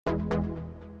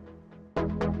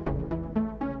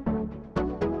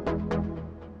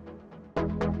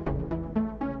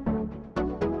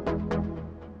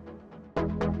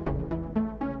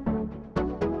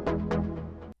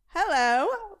Hello,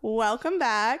 welcome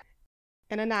back.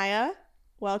 And Anaya,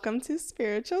 welcome to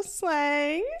Spiritual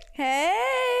Slang. Hey!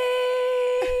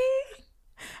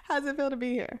 How's it feel to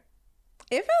be here?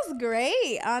 It feels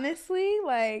great, honestly.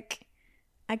 Like,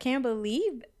 I can't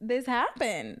believe this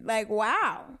happened. Like,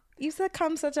 wow. You've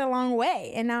come such a long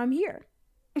way, and now I'm here.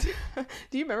 Do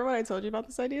you remember when I told you about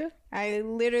this idea? I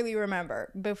literally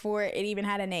remember before it even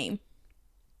had a name.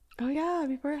 Oh, yeah,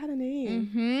 before it had a name.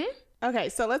 Mm-hmm. Okay,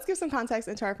 so let's give some context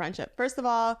into our friendship. First of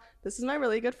all, this is my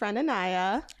really good friend,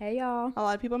 Anaya. Hey, y'all. A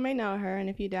lot of people may know her, and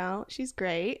if you don't, she's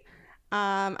great.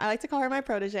 I like to call her my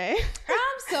protege.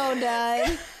 I'm so done.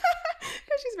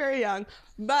 Because she's very young.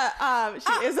 But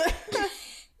she is a...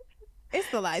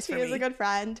 It's the lies for me. She is a good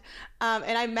friend.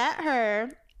 And I met her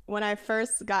when I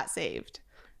first got saved.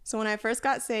 So when I first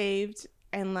got saved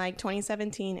in like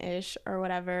 2017-ish or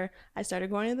whatever, I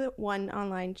started going to the one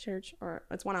online church, or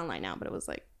it's one online now, but it was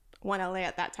like one LA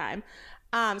at that time.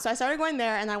 So I started going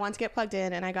there and I wanted to get plugged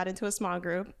in, and I got into a small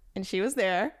group and she was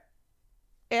there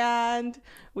and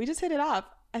we just hit it off.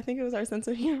 I think it was our sense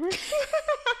of humor.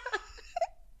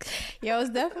 Yeah, it was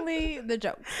definitely the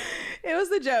jokes. It was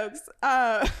the jokes.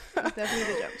 It was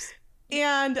definitely the jokes.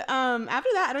 And after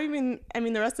that,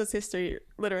 the rest is history,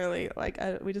 literally. Like,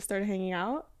 we just started hanging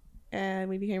out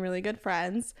and we became really good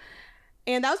friends.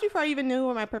 And that was before I even knew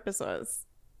what my purpose was.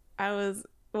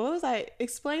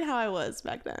 Explain how I was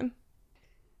back then.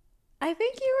 I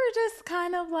think you were just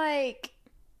kind of like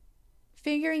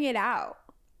figuring it out,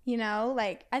 you know?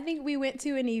 Like, I think we went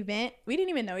to an event. We didn't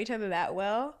even know each other that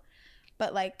well,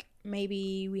 but like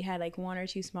maybe we had like one or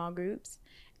two small groups,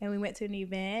 and we went to an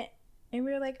event and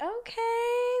we were like,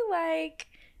 okay, like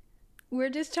we're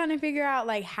just trying to figure out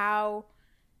like how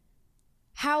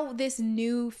this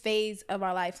new phase of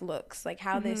our life looks, like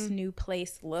how this new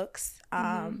place looks,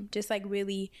 just like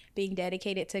really being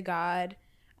dedicated to God,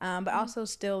 but also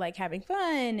still like having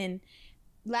fun and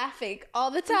laughing all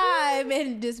the time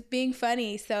and just being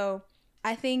funny. So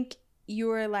I think you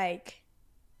were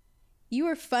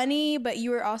funny, but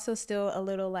you were also still a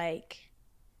little like,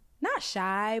 not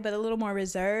shy, but a little more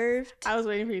reserved. I was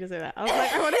waiting for you to say that. I was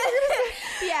like, I wonder what you're going to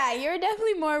say. Yeah, you're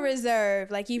definitely more reserved.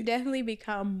 Like, you've definitely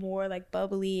become more like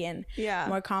bubbly and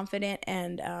more confident.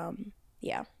 And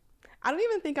yeah. I don't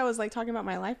even think I was like talking about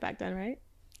my life back then, right?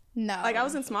 No. Like, I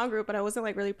was in small group, but I wasn't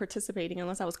like really participating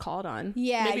unless I was called on.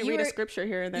 Yeah. Maybe read a scripture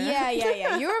here and there.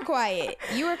 Yeah. You were quiet.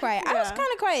 Yeah. I was kind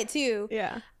of quiet too.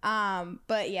 Yeah.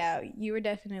 But yeah, you were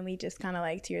definitely just kind of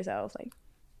like to yourself. Like,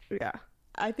 yeah.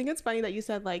 I think it's funny that you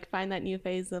said like find that new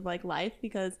phase of like life,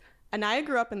 because Anaya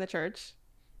grew up in the church.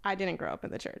 I didn't grow up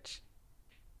in the church.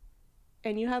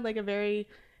 And you had like a very,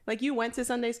 like, you went to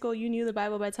Sunday school, you knew the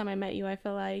Bible by the time I met you. I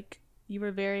feel like you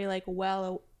were very like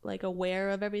aware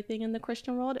of everything in the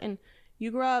Christian world, and you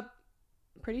grew up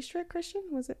pretty strict Christian.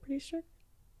 Was it pretty strict,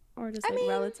 or just like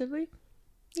relatively?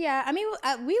 Yeah, I mean,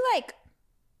 we like,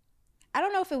 I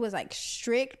don't know if it was like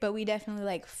strict, but we definitely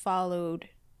like followed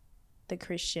the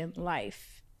Christian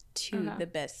life to the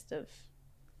best of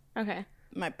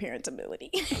my parents'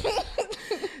 ability.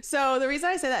 So the reason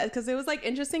I say that is because it was like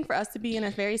interesting for us to be in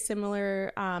a very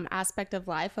similar aspect of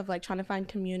life, of like trying to find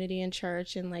community in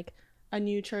church, and like a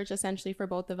new church essentially for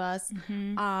both of us,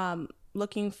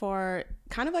 looking for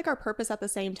kind of like our purpose at the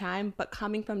same time, but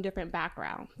coming from different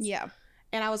backgrounds. Yeah.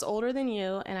 And I was older than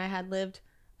you, and I had lived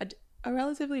a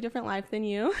relatively different life than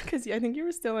you, because I think you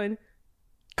were still in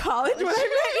college when I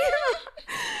met you.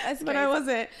 That's but I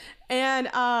wasn't. And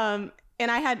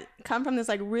I had come from this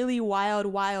like really wild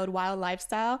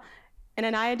lifestyle, and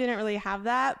Anaya didn't really have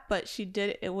that, but she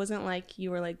did. It wasn't like you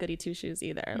were like goody two shoes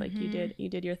either. Like you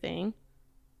did your thing.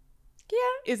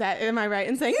 Yeah. Am I right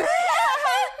in saying that?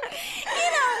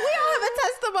 You know, we all have a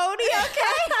testimony,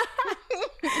 okay?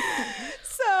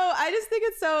 So I just think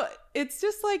it's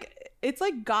just like, it's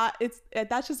like God,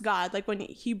 that's just God. Like when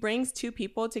he brings two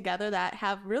people together that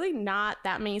have really not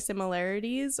that many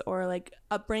similarities or like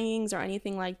upbringings or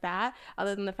anything like that,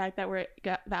 other than the fact that we're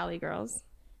Valley girls.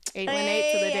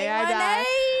 818 to the day I die.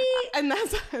 And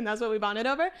that's what we bonded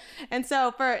over. And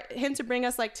so for him to bring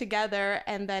us like together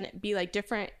and then be like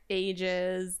different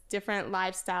ages, different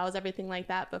lifestyles, everything like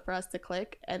that, but for us to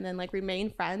click and then like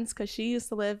remain friends, because she used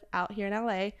to live out here in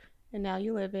LA and now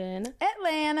you live in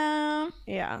Atlanta.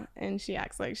 Yeah, and she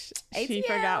acts like she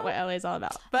forgot what LA is all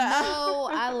about. But no,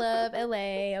 I love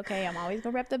LA. Okay, I'm always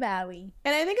gonna rep the Valley.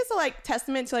 And I think it's a like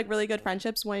testament to like really good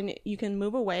friendships when you can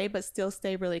move away but still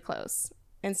stay really close.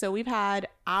 And so we've had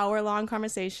hour-long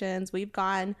conversations. We've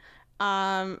gone,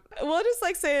 we'll just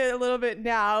like say it a little bit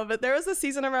now, but there was a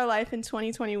season of our life in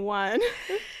 2021.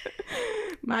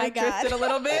 My God. Drifted a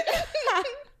little bit.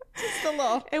 Just a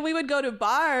little. And we would go to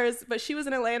bars, but she was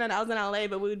in Atlanta and I was in LA,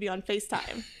 but we would be on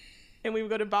FaceTime. And we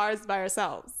would go to bars by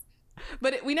ourselves.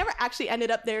 But we never actually ended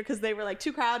up there because they were like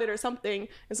too crowded or something.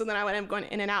 And so then I would end up going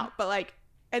in and out. But like,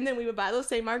 and then we would buy those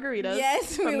same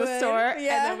margaritas from the store.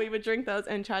 Yeah. And then we would drink those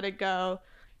and try to go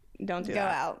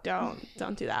out.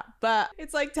 Don't do that. But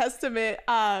it's like testament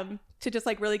to just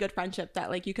like really good friendship that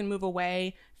like you can move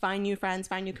away, find new friends,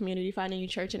 find new community, find a new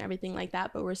church and everything like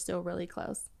that. But we're still really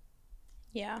close.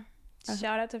 Yeah.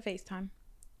 Shout out to FaceTime.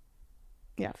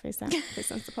 Yeah,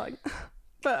 FaceTime's the plug.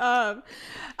 But all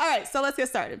right, so let's get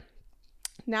started.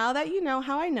 Now that you know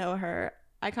how I know her,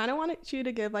 I kind of wanted you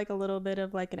to give like a little bit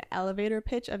of like an elevator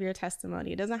pitch of your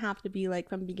testimony. It doesn't have to be like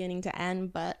from beginning to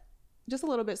end, but just a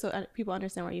little bit so people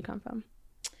understand where you come from.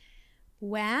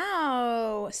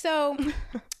 Wow. So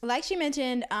like she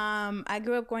mentioned, I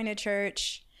grew up going to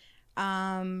church.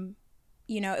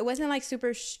 You know, it wasn't like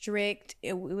super strict.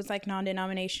 It was like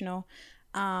non-denominational.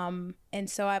 And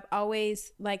so I've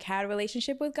always like had a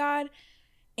relationship with God.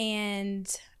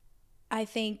 And I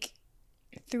think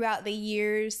throughout the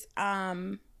years,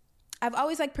 I've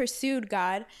always like pursued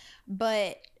God,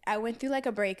 but I went through like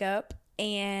a breakup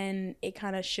and it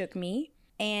kind of shook me.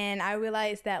 And I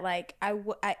realized that like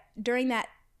I during that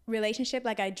relationship,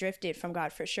 like I drifted from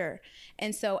God for sure.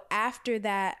 And so after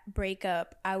that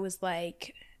breakup, I was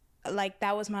like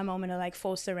that was my moment of like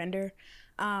full surrender,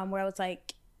 where I was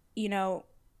like, you know,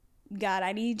 God,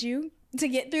 I need you to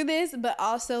get through this, but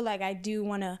also like I do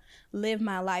want to live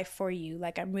my life for you.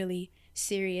 Like I'm really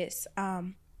serious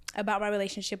about my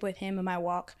relationship with him and my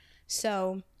walk.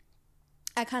 So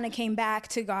I kind of came back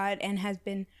to God and has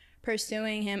been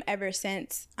pursuing him ever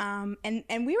since. And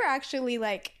we were actually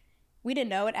like, we didn't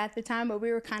know it at the time, but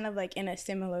we were kind of like in a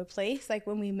similar place like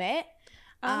when we met.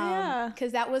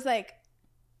 Because that was like,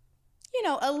 you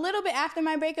know, a little bit after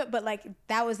my breakup, but like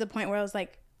that was the point where I was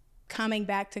like coming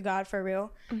back to God for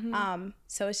real. Mm-hmm.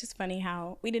 So it's just funny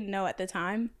how we didn't know at the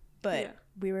time, but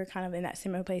we were kind of in that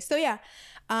similar place. So yeah.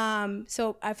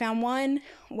 So I found one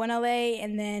LA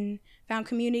and then found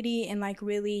community and like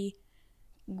really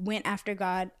went after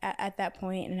God at that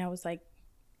point. And I was like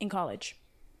in college.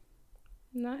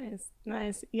 Nice.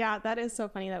 Yeah, that is so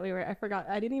funny that I forgot.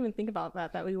 I didn't even think about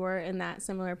that we were in that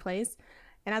similar place.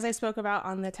 And as I spoke about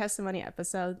on the testimony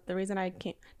episode,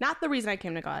 not the reason I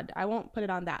came to God, I won't put it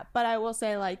on that, but I will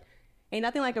say like, ain't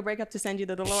nothing like a breakup to send you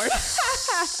to the Lord.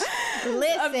 Listen.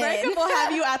 A breakup will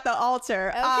have you at the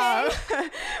altar. Okay.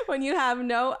 When you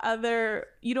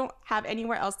don't have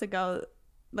anywhere else to go,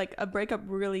 like a breakup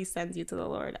really sends you to the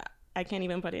Lord. I can't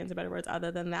even put it into better words other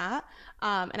than that.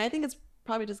 And I think it's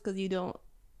probably just because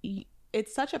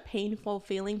it's such a painful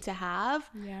feeling to have.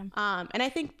 Yeah. And I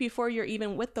think before you're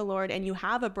even with the Lord and you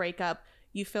have a breakup,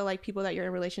 you feel like people that you're in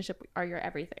a relationship are your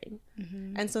everything.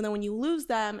 Mm-hmm. And so then when you lose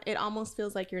them, it almost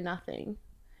feels like you're nothing.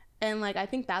 And like, I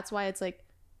think that's why it's like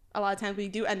a lot of times we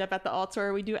do end up at the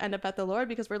altar, we do end up at the Lord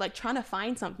because we're like trying to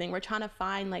find something. We're trying to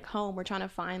find like home. We're trying to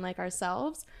find like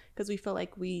ourselves because we feel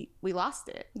like we lost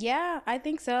it. Yeah, I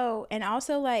think so. And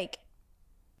also like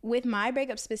with my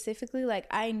breakup specifically, like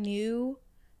I knew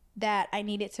that I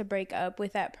needed to break up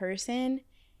with that person,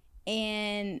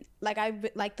 and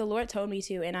like the Lord told me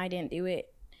to, and I didn't do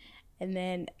it. And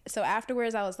then so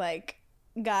afterwards I was like,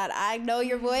 God, I know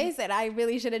your voice and I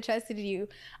really should have trusted you.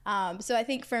 So I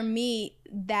think for me,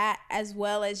 that as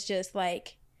well as just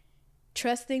like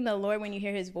trusting the Lord when you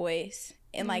hear his voice,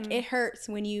 and like it hurts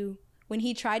when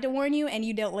he tried to warn you and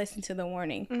you don't listen to the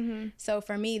warning. Mm-hmm. So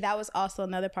for me, that was also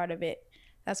another part of it.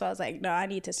 That's why I was like, no, I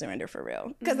need to surrender for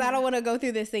real. Because I don't want to go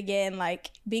through this again.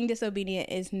 Like, being disobedient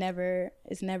is never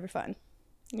fun.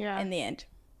 Yeah. In the end.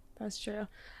 That's true.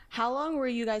 How long were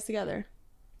you guys together?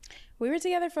 We were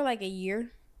together for like a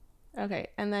year. Okay.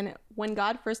 And then when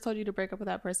God first told you to break up with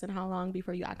that person, how long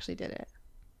before you actually did it?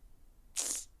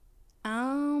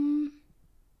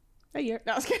 A year.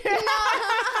 No, I was kidding.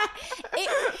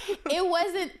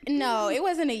 No, it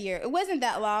wasn't a year. It wasn't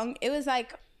that long. It was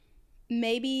like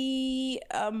maybe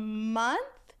a month.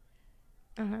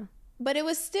 Uh-huh. But it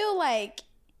was still like,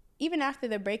 even after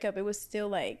the breakup, it was still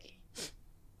like,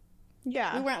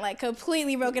 yeah, we weren't like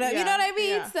completely broken up. Yeah, you know what I mean?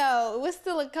 Yeah. So it was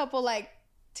still a couple like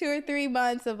 2 or 3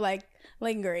 months of like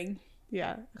lingering.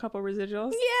 Yeah, a couple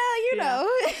residuals. Yeah, you know.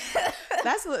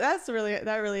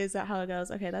 that really is how it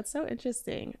goes. Okay, that's so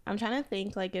interesting. I'm trying to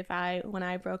think like when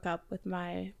I broke up with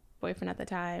my boyfriend at the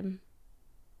time.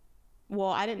 Well,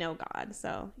 I didn't know God,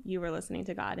 so you were listening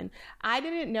to God, and I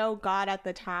didn't know God at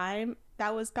the time.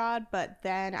 That was God, but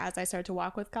then as I started to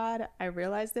walk with God, I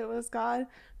realized it was God,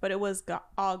 but it was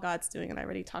all God's doing, and I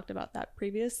already talked about that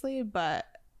previously. But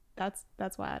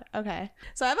That's wild. Okay.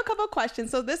 So I have a couple questions.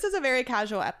 So this is a very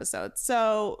casual episode.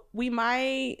 So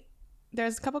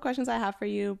there's a couple questions I have for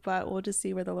you, but we'll just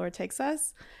see where the Lord takes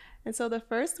us. And so the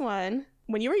first one,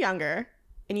 when you were younger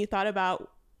and you thought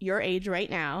about your age right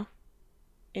now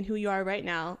and who you are right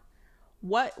now,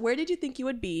 where did you think you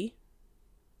would be?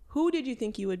 Who did you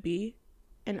think you would be?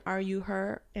 And are you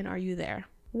her? And are you there?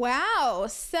 Wow.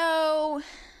 So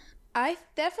I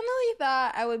definitely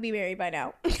thought I would be married by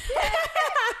now.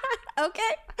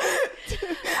 Okay.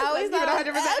 I was like,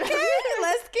 okay,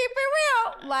 let's keep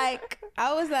it real. Like,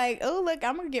 I was like, oh, look,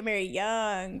 I'm going to get married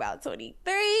young, about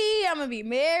 23. I'm going to be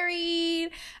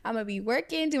married. I'm going to be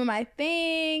working, doing my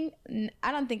thing.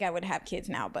 I don't think I would have kids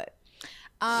now, but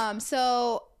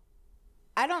so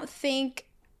I don't think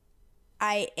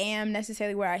I am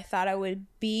necessarily where I thought I would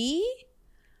be,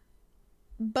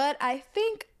 but I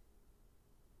think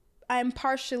I'm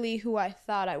partially who I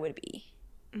thought I would be,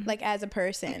 like as a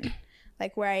person,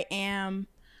 like where I am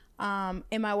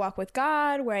in my walk with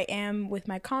God, where I am with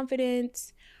my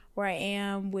confidence, where I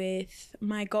am with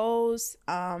my goals.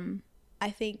 I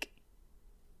think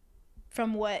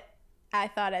from what I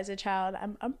thought as a child,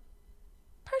 I'm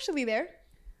partially there.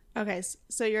 Okay,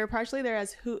 so you're partially there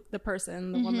as the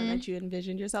person, the woman that you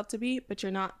envisioned yourself to be, but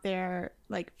you're not there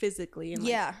like physically in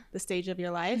like, the stage of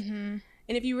your life. And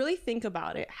if you really think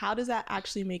about it, how does that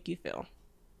actually make you feel?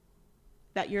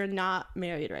 That you're not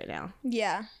married right now.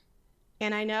 Yeah.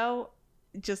 And I know,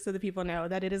 just so the people know,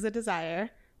 that it is a desire.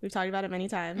 We've talked about it many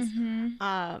times.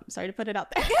 Sorry to put it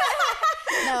out there.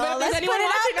 No, but if let's anyone put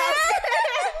it out there,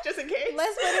 just in case.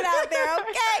 Let's put it out there,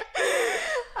 okay?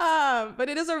 But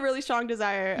it is a really strong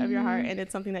desire of your heart, and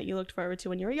it's something that you looked forward to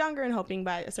when you were younger and hoping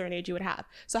by a certain age you would have.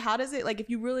 So how does it, like, if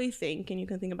you really think, and you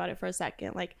can think about it for a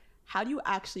second, like, how do you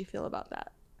actually feel about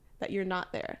that you're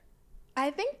not there?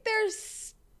 I think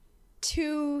there's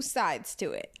two sides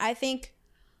to it. I think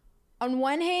on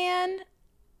one hand,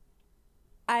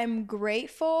 I'm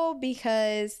grateful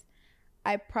because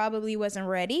I probably wasn't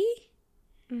ready.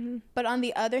 But on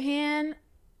the other hand,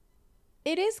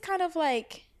 it is kind of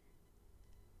like,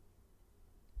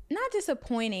 not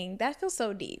disappointing. That feels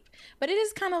so deep. But it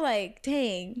is kind of like,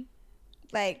 dang,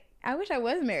 like, I wish I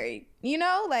was married. You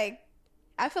know, like,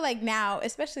 I feel like now,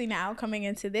 especially now coming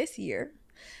into this year,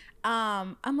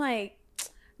 I'm like,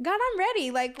 God, I'm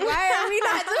ready. Like, why are we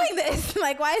not doing this?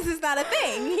 Like, why is this not a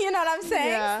thing? You know what I'm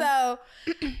saying? Yeah.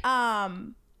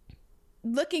 So,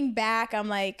 looking back, I'm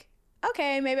like,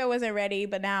 okay, maybe I wasn't ready,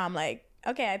 but now I'm like,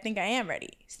 okay, I think I am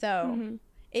ready. So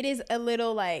it is a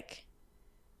little like,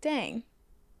 dang,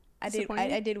 I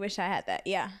did wish I had that.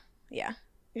 Yeah.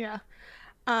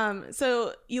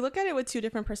 So you look at it with two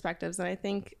different perspectives, and I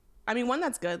think, I mean, one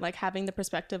that's good, like having the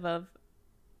perspective of,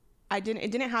 it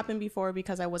didn't happen before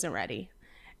because I wasn't ready.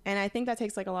 And I think that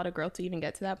takes like a lot of growth to even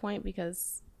get to that point,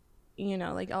 because, you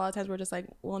know, like a lot of times we're just like,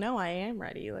 well, no, I am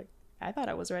ready. Like, I thought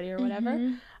I was ready or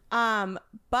whatever.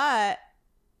 But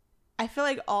I feel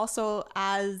like also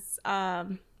as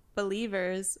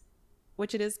believers,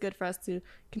 which it is good for us to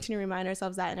continue to remind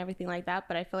ourselves that and everything like that,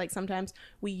 but I feel like sometimes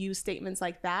we use statements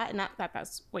like that, and not that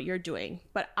that's what you're doing,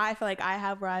 but I feel like I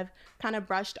have, where I've kind of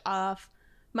brushed off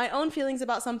my own feelings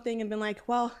about something and been like,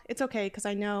 well, it's okay because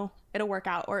I know it'll work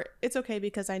out, or it's okay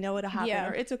because I know it'll happen,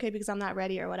 or it's okay because I'm not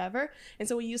ready, or whatever. And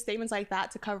so we use statements like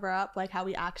that to cover up like how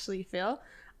we actually feel.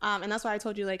 And that's why I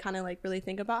told you, like, kind of like really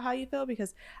think about how you feel,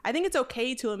 because I think it's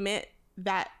okay to admit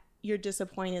that you're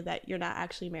disappointed that you're not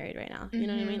actually married right now. You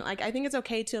know what I mean? Like, I think it's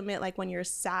okay to admit, like, when you're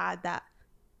sad that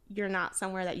you're not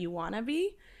somewhere that you want to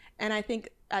be. And I think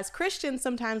as Christians,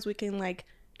 sometimes we can like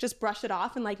just brush it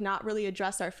off and like not really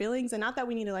address our feelings. And not that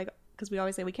we need to, like, because we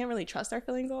always say we can't really trust our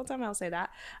feelings all the time. I'll say that.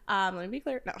 Let me be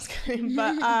clear. No, I was kidding.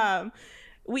 But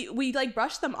we like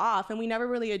brush them off and we never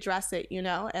really address it, you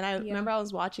know? And I remember I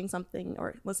was watching something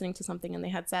or listening to something, and they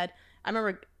had said, I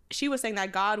remember she was saying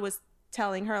that God was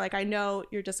telling her, like, I know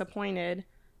you're disappointed,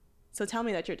 so tell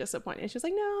me that you're disappointed. And she was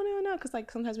like, no, because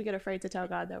like sometimes we get afraid to tell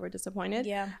God that we're disappointed.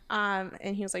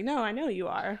 And he was like, no, I know you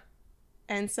are.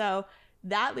 And so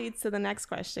that leads to the next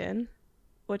question,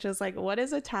 which is like, what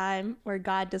is a time where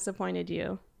God disappointed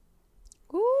you?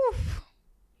 Oof,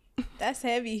 that's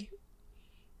heavy.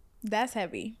 That's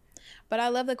heavy. But I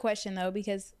love the question though,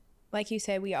 because like you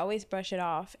said, we always brush it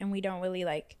off and we don't really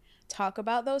like talk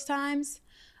about those times.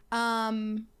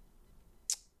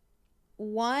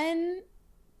 One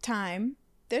time,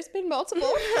 there's been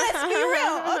multiple, let's be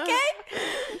real, okay?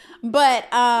 But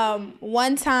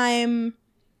one time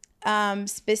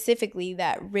specifically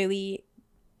that really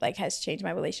like has changed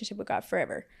my relationship with God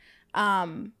forever.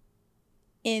 In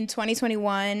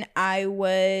 2021, I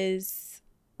was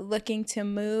looking to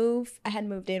move. I had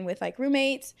moved in with like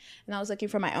roommates, and I was looking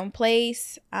for my own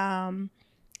place. And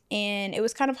it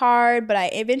was kind of hard, but I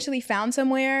eventually found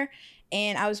somewhere,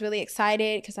 and I was really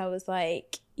excited because I was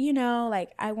like, you know,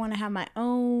 like I want to have my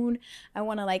own. I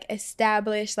want to like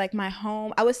establish like my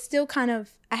home. I was still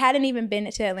I hadn't even been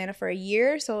to Atlanta for a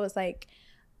year, so it was like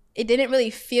it didn't really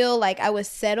feel like I was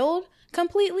settled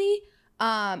completely.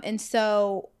 And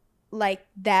so like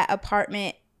that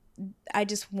apartment, I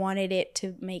just wanted it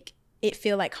to make it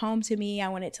feel like home to me. I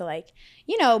wanted to like,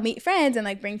 you know, meet friends and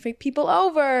like bring people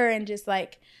over and just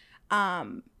like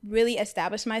really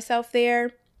establish myself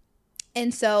there.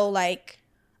 And so like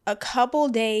a couple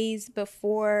days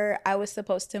before I was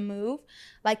supposed to move,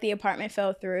 like the apartment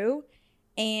fell through,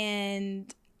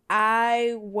 and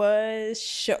I was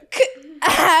shook.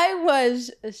 I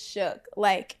was shook.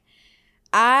 Like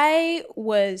I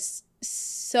was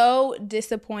so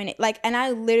disappointed. Like, and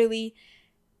I literally,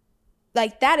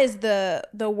 like, that is the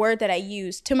word that I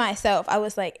used to myself. I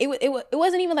was like, it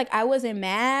wasn't even like I wasn't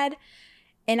mad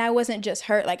and I wasn't just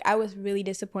hurt. Like, I was really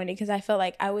disappointed because I felt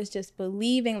like I was just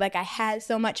believing, like I had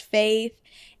so much faith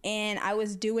and I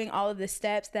was doing all of the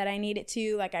steps that I needed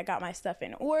to. Like, I got my stuff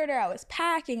in order. I was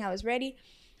packing. I was ready.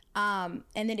 And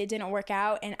then it didn't work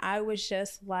out. And I was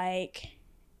just like,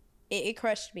 it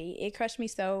crushed me. It crushed me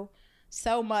so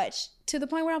much, to the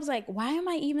point where I was like, why am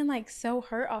I even like so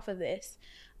hurt off of this?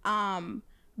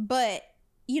 But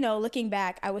you know, looking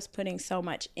back, I was putting so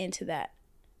much into that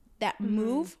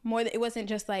move. More than, it wasn't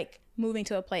just like moving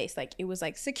to a place. Like, it was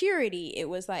like security. It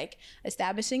was like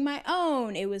establishing my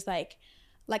own. It was like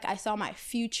I saw my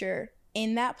future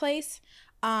in that place.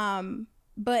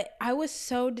 But I was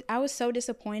so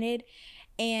disappointed,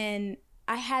 and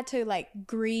I had to like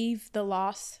grieve the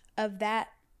loss of that.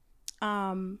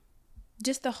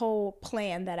 Just the whole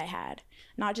plan that I had,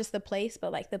 not just the place,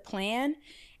 but like the plan.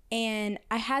 And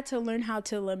I had to learn how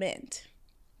to lament,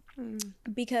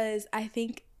 because I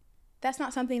think that's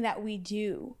not something that we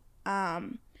do.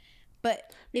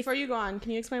 But before you go on,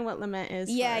 can you explain what lament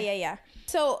is? Yeah.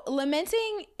 So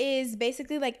lamenting is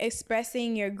basically like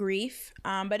expressing your grief,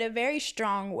 but a very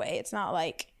strong way. It's not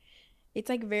like, it's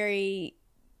like very,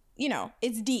 you know,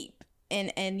 it's deep,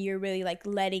 and you're really like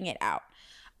letting it out.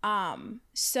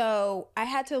 So I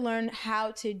had to learn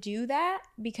how to do that,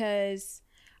 because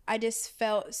I just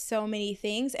felt so many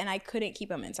things and I couldn't keep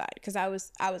them inside, because I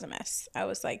was a mess. I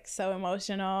was like so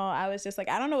emotional. I was just like,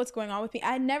 I don't know what's going on with me.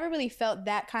 I never really felt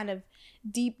that kind of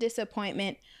deep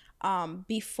disappointment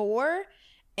before.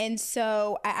 And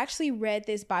so I actually read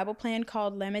this Bible plan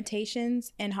called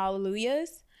Lamentations and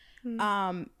Hallelujahs.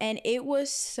 And it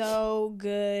was so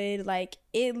good. Like,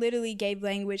 it literally gave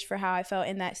language for how I felt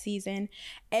in that season.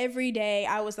 Every day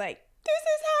I was like, this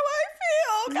is how I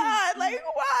feel, God, like,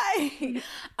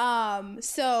 why?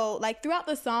 So like throughout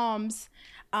the Psalms,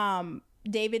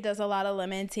 David does a lot of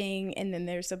lamenting, and then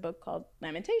there's a book called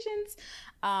Lamentations,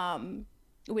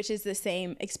 which is the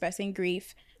same, expressing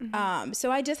grief.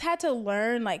 So I just had to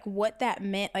learn like what that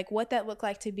meant, like what that looked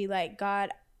like to be like, God,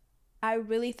 I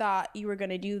really thought you were going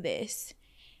to do this.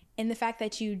 And the fact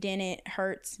that you didn't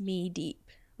hurts me deep,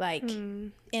 like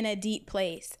in a deep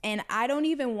place. And I don't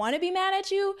even want to be mad at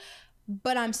you,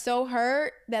 but I'm so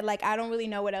hurt that like I don't really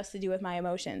know what else to do with my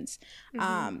emotions.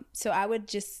 So I would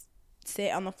just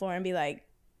sit on the floor and be like,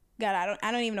 God,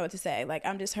 I don't even know what to say. Like,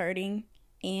 I'm just hurting,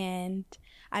 and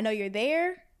I know you're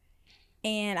there,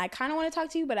 and I kind of want to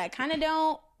talk to you, but I kind of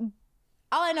don't.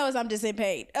 All I know is I'm just in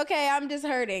pain. Okay, I'm just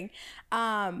hurting.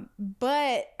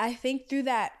 But I think through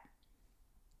that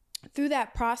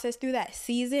process, through that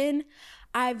season,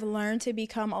 I've learned to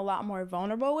become a lot more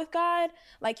vulnerable with God.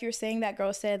 Like you're saying, that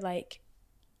girl said, like,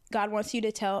 God wants you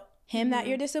to tell him that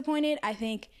you're disappointed. I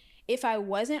think if I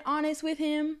wasn't honest with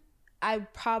him, I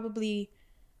probably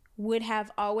would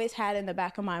have always had in the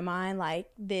back of my mind, like,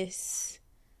 this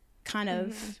kind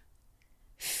of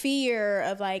fear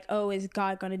of like, oh, is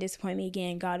God going to disappoint me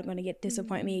again? God going to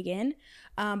disappoint me again?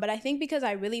 But I think because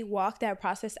I really walked that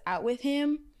process out with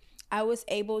him, I was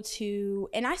able to,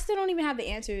 and I still don't even have the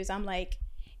answers. I'm like,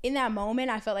 in that moment,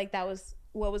 I felt like that was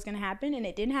what was going to happen, and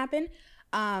it didn't happen.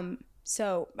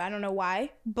 So I don't know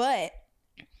why, but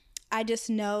I just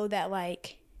know that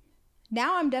like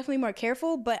now I'm definitely more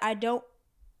careful, but I don't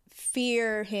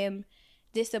fear him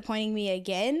disappointing me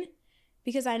again,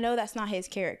 because I know that's not his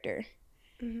character.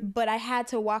 But I had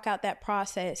to walk out that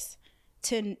process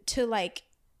to like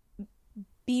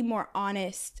be more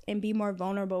honest and be more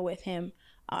vulnerable with him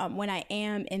when I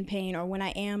am in pain, or when I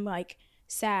am like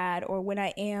sad, or when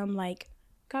I am like,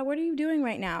 God, what are you doing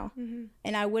right now?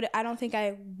 And I don't think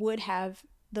I would have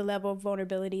the level of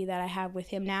vulnerability that I have with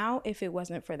him now if it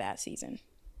wasn't for that season.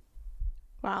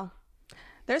 Wow.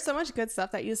 There's so much good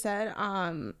stuff that you said.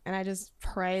 And I just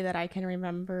pray that I can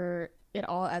remember it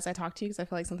all as I talk to you, because I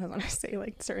feel like sometimes when I say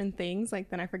like certain things, like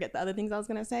then I forget the other things I was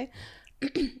going to say.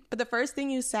 But the first thing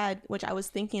you said, which I was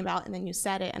thinking about, and then you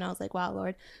said it and I was like, wow,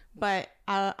 Lord. But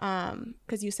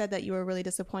because you said that you were really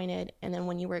disappointed, and then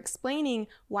when you were explaining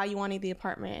why you wanted the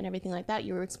apartment and everything like that,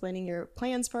 you were explaining your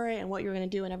plans for it and what you were going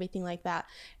to do and everything like that.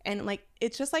 And like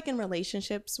it's just like in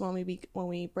relationships when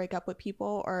we break up with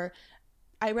people, or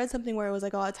I read something where it was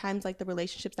like a lot of times like the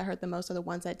relationships that hurt the most are the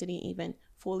ones that didn't even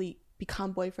fully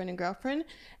become boyfriend and girlfriend.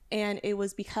 And it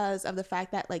was because of the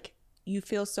fact that like you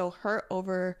feel so hurt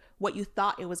over what you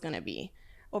thought it was going to be,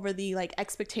 over the like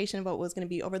expectation of what it was going to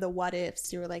be, over the what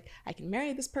ifs. You were like, I can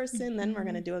marry this person, then we're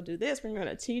going to do this, we're going to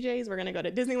go to TJ's, we're going to go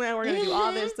to Disneyland, we're going to do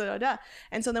all this, da, da, da.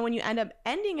 And so then when you end up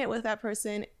ending it with that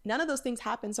person, none of those things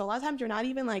happen. So a lot of times you're not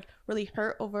even like really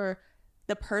hurt over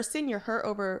the person, you're hurt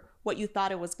over what you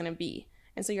thought it was going to be.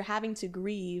 And so you're having to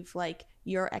grieve like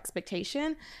your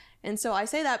expectation. And so I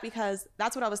say that because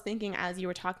that's what I was thinking as you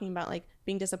were talking about like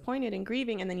being disappointed and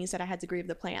grieving. And then you said I had to grieve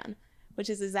the plan, which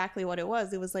is exactly what it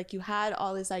was. It was like you had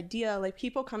all this idea, like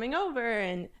people coming over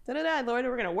and da-da-da, Lord,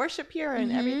 we're going to worship here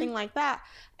and everything like that.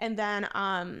 And then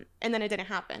it didn't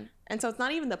happen. And so it's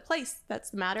not even the place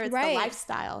that's the matter. It's the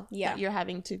lifestyle that you're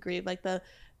having to grieve. Like the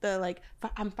like,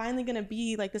 I'm finally going to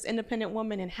be like this independent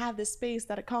woman and have this space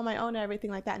that I call my own and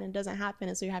everything like that. And it doesn't happen.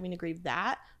 And so you're having to grieve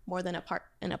that more than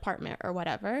an apartment or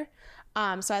whatever.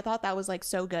 So I thought that was like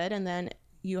so good. And then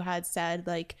you had said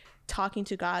like talking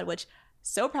to God, which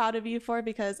so proud of you for,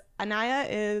 because Anaya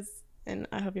is, and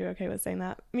I hope you're okay with saying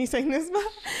that, me saying this, but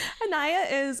Anaya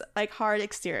is like hard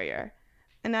exterior.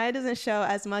 Anaya doesn't show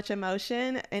as much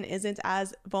emotion and isn't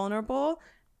as vulnerable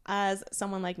as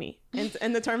someone like me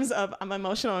in the terms of I'm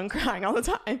emotional and crying all the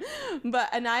time.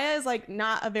 But Anaya is like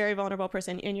not a very vulnerable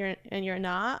person, and you're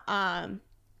not. I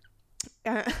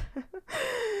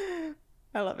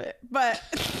love it. But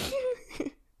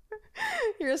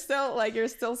you're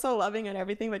still so loving and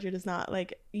everything, but you're just not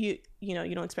like you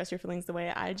don't express your feelings the way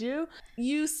I do.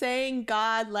 You saying,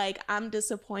 God, like, I'm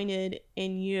disappointed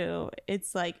in you,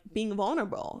 it's like being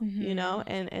vulnerable,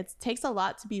 and it takes a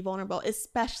lot to be vulnerable,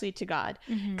 especially to God,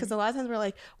 because a lot of times we're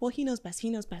like, well, he knows best,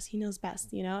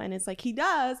 and it's like he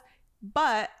does,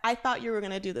 but I thought you were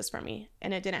gonna do this for me,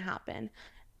 and it didn't happen.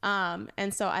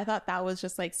 And so I thought that was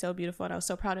just like so beautiful, and I was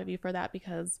so proud of you for that,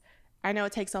 because I know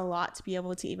it takes a lot to be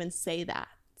able to even say that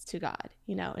to God,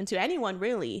 and to anyone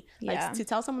really. Like to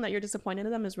tell someone that you're disappointed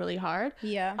in them is really hard.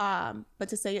 Yeah. But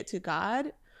to say it to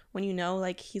God when you know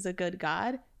like he's a good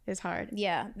God is hard.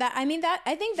 Yeah. I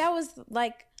think that was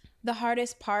like the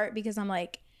hardest part, because I'm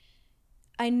like,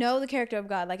 I know the character of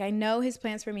God. Like I know his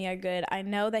plans for me are good. I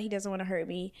know that he doesn't want to hurt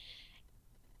me.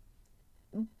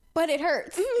 But it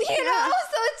hurts. So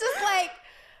it's just like,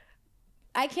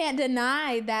 I can't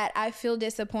deny that I feel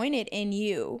disappointed in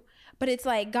you, but it's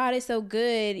like, God is so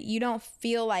good. You don't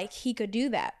feel like he could do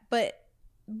that, but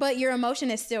your emotion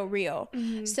is still real.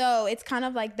 So it's kind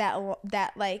of like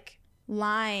that like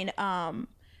line.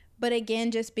 But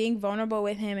again, just being vulnerable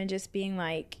with him and just being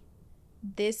like,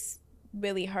 this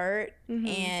really hurt.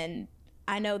 And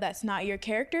I know that's not your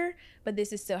character, but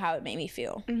this is still how it made me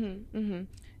feel.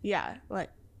 Yeah,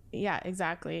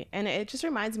 exactly. And it just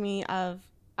reminds me of,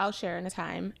 I'll share in a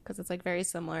time, because it's like very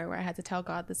similar, where I had to tell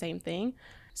God the same thing.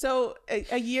 So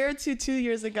a year to 2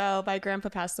 years ago, my grandpa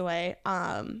passed away.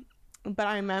 But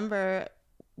I remember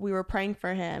we were praying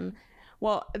for him.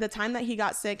 Well, the time that he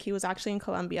got sick, he was actually in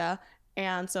Colombia.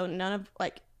 And so none of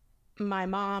like my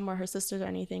mom or her sisters or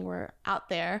anything were out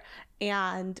there.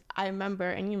 And I remember,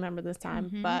 and you remember this time,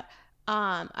 but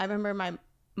I remember my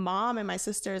mom and my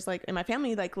sisters, like, and my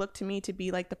family, like, looked to me to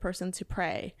be like the person to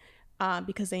pray,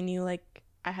 because they knew like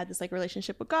I had this like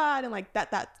relationship with God, and like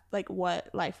that like what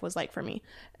life was like for me.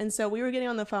 And so we were getting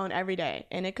on the phone every day,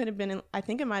 and it could have been, I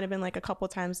think it might have been like a couple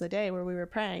times a day where we were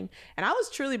praying, and I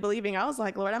was truly believing. I was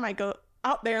like, Lord, I might go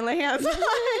out there and lay hands.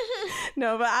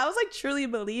 No, but I was like truly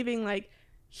believing like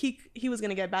he was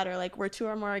gonna get better. Like, where two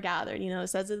or more are gathered, it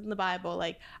says it in the Bible.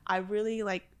 Like, I really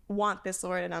like want this,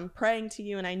 Lord, and I'm praying to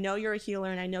you, and I know you're a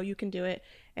healer, and I know you can do it,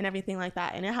 and everything like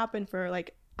that. And it happened for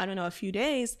like, I don't know, a few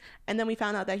days, and then we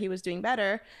found out that he was doing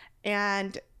better,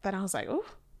 and then I was like, oh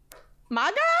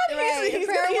my God, he's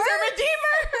a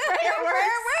redeemer. Prayer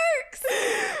works.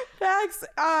 Facts.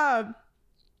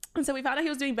 And so we found out he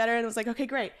was doing better, and it was like, okay,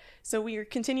 great. So we were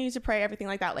continuing to pray, everything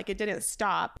like that. Like, it didn't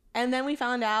stop. And then we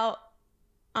found out,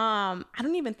 I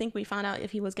don't even think we found out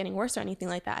if he was getting worse or anything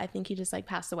like that. I think he just like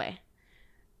passed away.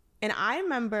 And I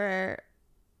remember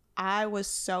I was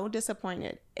so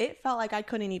disappointed. It felt like I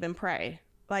couldn't even pray.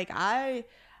 Like, I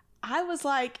I was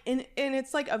like, and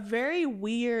it's like a very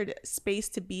weird space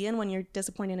to be in when you're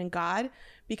disappointed in God,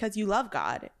 because you love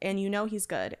God and you know he's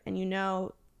good and you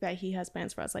know that he has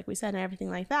plans for us, like we said, and everything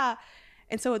like that.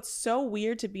 And so it's so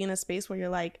weird to be in a space where you're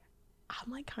like,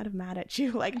 I'm like kind of mad at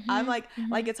you. Like, I'm like,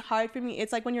 like it's hard for me.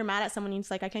 It's like when you're mad at someone, it's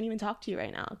like, I can't even talk to you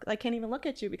right now. I can't even look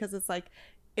at you because it's like,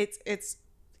 it's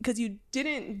because you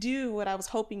didn't do what I was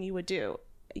hoping you would do,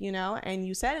 you know? And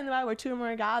you said in the Bible, where two or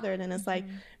more are gathered. And it's like,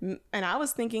 and I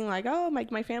was thinking like, oh,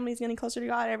 my family's getting closer to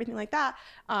God, everything like that,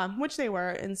 which they were.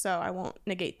 And so I won't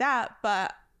negate that.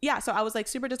 But yeah, so I was like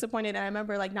super disappointed. And I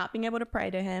remember like not being able to pray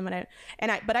to him.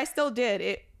 But I still did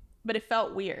it, but it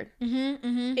felt weird.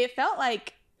 It felt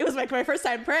like it was like my first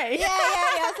time praying. Yeah.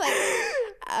 It's like,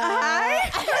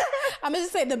 I'm gonna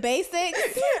just say the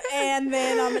basics, and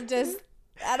then I'm gonna just,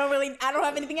 I don't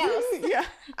have anything else. Yeah,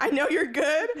 I know you're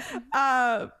good.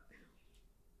 And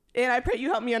I pray you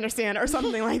help me understand, or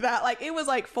something like that. Like, it was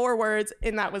like 4 words,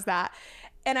 and that was that.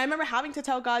 And I remember having to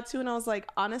tell God too, and I was like,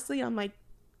 honestly, I'm like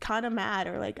kind of mad,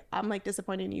 or like I'm like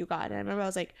disappointed in you, God. And I remember I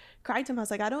was like crying to him. I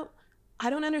was like, I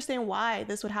don't understand why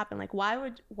this would happen. Like,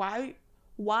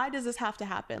 why does this have to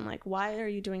happen? Like, why are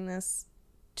you doing this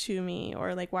to me?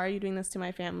 Or like, why are you doing this to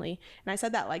my family? And I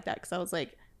said that like that because I was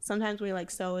like, sometimes we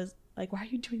like, so is like, why are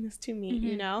you doing this to me?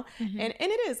 You know? And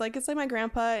it is like, it's like my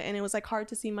grandpa, and it was like hard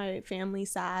to see my family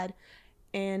sad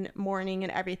and mourning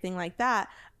and everything like that.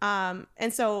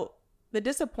 And so the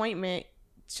disappointment,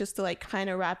 just to like kind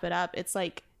of wrap it up, it's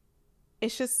like,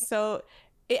 it's just so,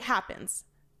 it happens.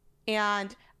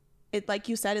 And it, like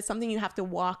you said, it's something you have to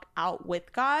walk out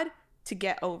with God to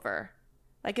get over.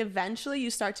 Like, eventually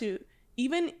you start to,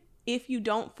 even if you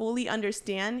don't fully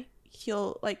understand,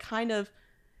 he'll like kind of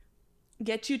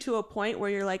get you to a point where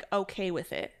you're like okay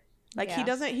with it. Like,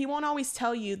 he won't always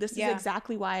tell you this is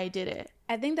exactly why I did it.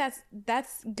 I think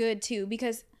that's good too,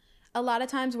 because a lot of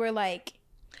times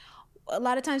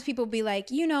people be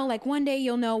like, you know, like one day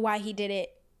you'll know why he did it,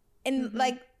 and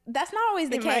like that's not always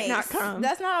the case. Might not come.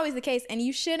 That's not always the case, and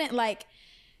you shouldn't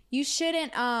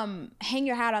hang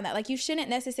your hat on that. Like, you shouldn't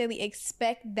necessarily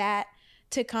expect that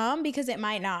to come, because it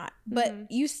might not, but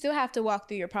you still have to walk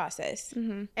through your process.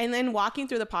 And then walking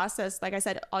through the process, like I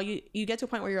said, you get to a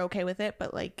point where you're okay with it,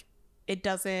 but like it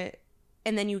doesn't,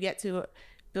 and then you get to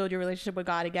build your relationship with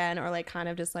God again, or like kind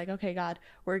of just like, okay, God,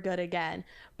 we're good again.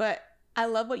 But I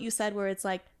love what you said, where it's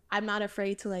like, I'm not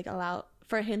afraid to like allow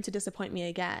for him to disappoint me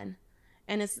again.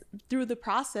 And it's through the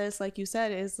process, like you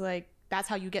said, is like, that's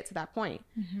how you get to that point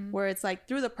where it's like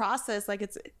through the process, like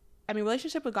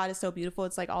relationship with God is so beautiful.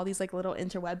 It's like all these like little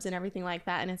interwebs and everything like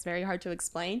that. And it's very hard to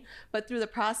explain, but through the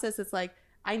process, it's like,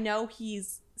 I know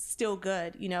he's still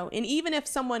good, you know? And even if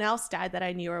someone else died that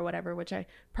I knew or whatever, which I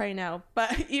pray no,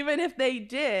 but even if they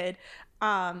did,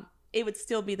 it would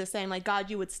still be the same. Like, God,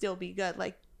 you would still be good.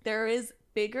 Like, there is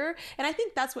bigger. And I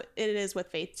think that's what it is with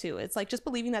faith too. It's like just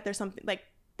believing that there's something like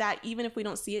that, even if we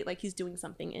don't see it, like he's doing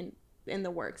something in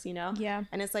the works, you know? Yeah.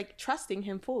 And it's like trusting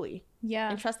him fully. Yeah.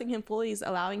 And trusting him fully is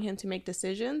allowing him to make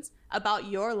decisions about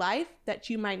your life that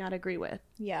you might not agree with.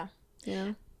 Yeah. You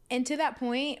know? And to that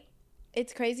point,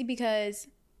 it's crazy because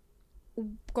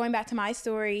going back to my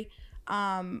story,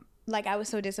 like I was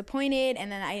so disappointed,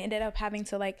 and then I ended up having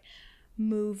to like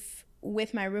move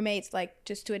with my roommates, like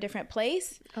just to a different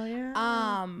place. Oh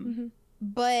yeah.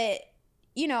 But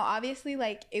you know, obviously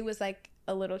like it was like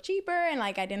a little cheaper, and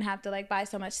like I didn't have to like buy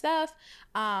so much stuff.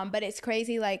 But it's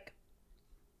crazy, like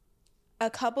a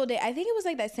couple days, I think it was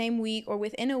like that same week or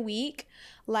within a week,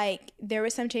 like there were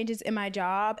some changes in my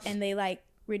job, and they like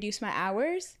reduced my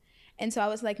hours, and so I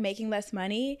was like making less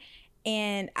money,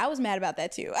 and I was mad about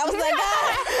that too. I was like,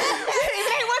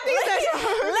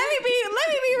 let me be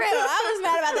real. I was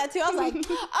mad about that too. I was like,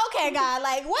 okay, God,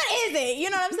 like what is it?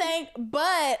 You know what I'm saying?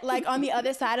 But like on the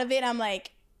other side of it, I'm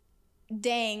like,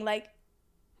 dang, like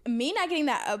me not getting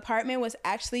that apartment was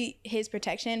actually his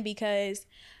protection, because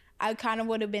I kind of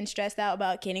would have been stressed out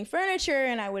about getting furniture,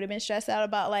 and I would have been stressed out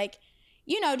about like,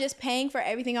 you know, just paying for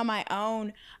everything on my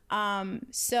own.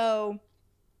 So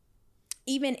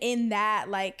even in that,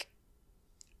 like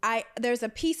there's a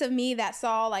piece of me that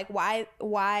saw like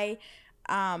why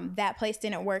that place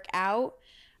didn't work out.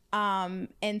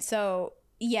 And so,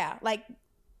 yeah, like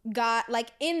God, like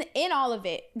in all of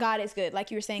it, God is good.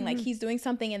 Like you were saying, like he's doing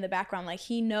something in the background. Like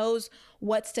he knows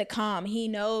what's to come. He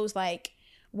knows like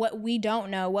what we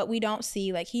don't know, what we don't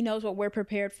see. Like he knows what we're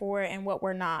prepared for and what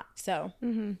we're not. So,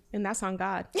 and that's on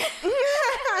God.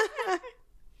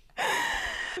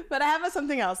 But I have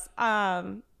something else.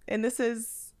 And this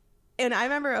is, and I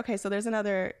remember, okay, so there's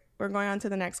another, we're going on to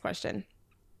the next question.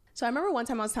 So I remember one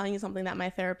time I was telling you something that my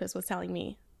therapist was telling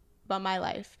me about my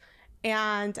life.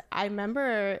 And I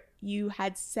remember you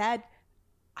had said,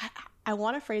 I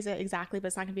want to phrase it exactly, but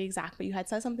it's not going to be exact. But you had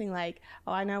said something like,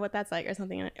 oh, I know what that's like, or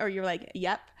something. Or you're like,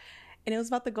 yep. And it was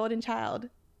about the golden child.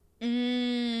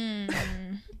 And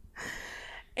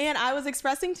I was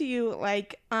expressing to you,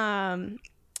 like,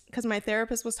 because my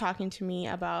therapist was talking to me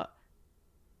about,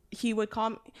 he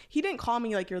didn't call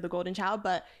me like, you're the golden child,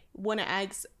 but when I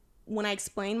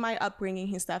explained my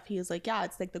upbringing and stuff, he was like, yeah,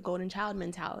 it's like the golden child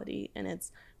mentality. And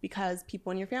it's because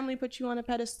people in your family put you on a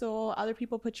pedestal, other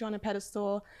people put you on a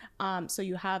pedestal. So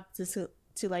you have to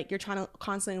like, you're trying to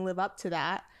constantly live up to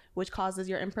that, which causes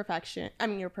your imperfection. I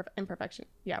mean, your imperfection.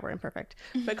 Yeah, we're imperfect.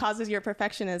 But causes your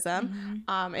perfectionism.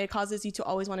 It causes you to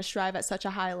always want to strive at such a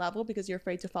high level because you're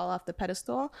afraid to fall off the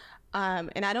pedestal.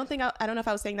 And I don't know if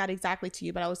I was saying that exactly to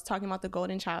you, but I was talking about the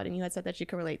golden child, and you had said that you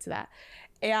could relate to that.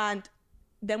 And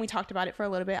then we talked about it for a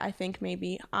little bit. I think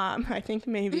maybe.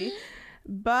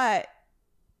 But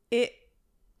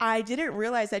I didn't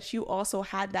realize that you also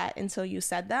had that until you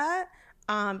said that.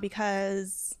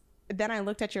 Because then I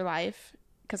looked at your life,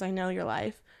 because I know your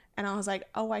life, and I was like,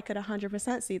 oh, I could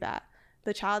 100% see that.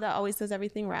 The child that always does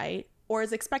everything right, or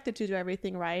is expected to do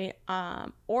everything right,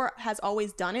 or has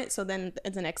always done it, so then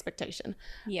it's an expectation.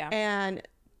 Yeah. And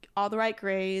all the right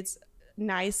grades,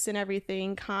 nice and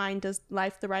everything, kind, does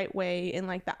life the right way in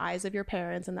like the eyes of your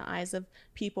parents and the eyes of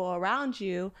people around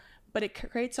you, but it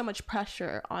creates so much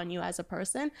pressure on you as a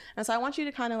person. And so I want you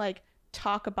to kind of like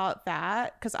talk about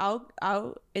that, because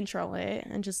I'll intro it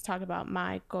and just talk about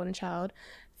my golden child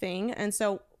thing. And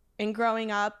so in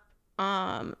growing up,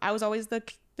 I was always the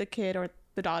kid or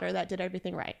the daughter that did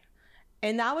everything right.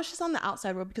 And that was just on the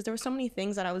outside world, because there were so many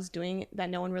things that I was doing that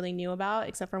no one really knew about,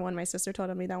 except for when my sister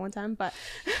told me that one time. But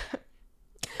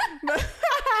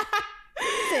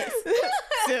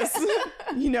sis,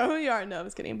 you know who you are. No, I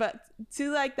was kidding. But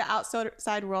to like the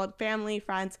outside world, family,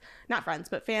 friends, not friends,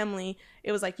 but family,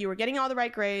 it was like you were getting all the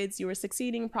right grades, you were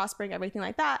succeeding, prospering, everything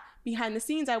like that. Behind the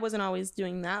scenes, I wasn't always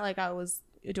doing that. Like I was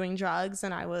doing drugs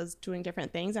and I was doing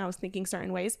different things and I was thinking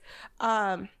certain ways.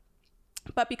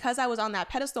 But because I was on that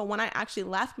pedestal, when I actually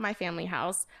left my family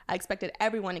house, I expected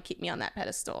everyone to keep me on that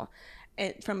pedestal.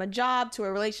 From a job to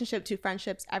a relationship to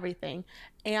friendships, everything.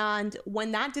 And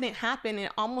when that didn't happen,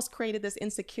 it almost created this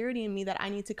insecurity in me that I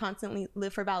need to constantly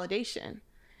live for validation.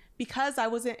 Because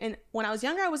when I was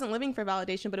younger, I wasn't living for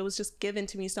validation, but it was just given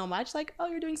to me so much, like, oh,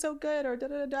 you're doing so good, or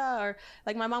da-da-da-da, or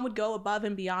like my mom would go above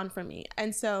and beyond for me.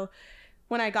 And so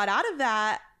when I got out of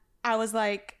that, I was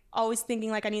like, always thinking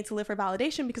like I need to live for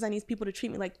validation because I need people to treat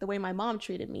me like the way my mom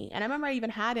treated me. And I remember I even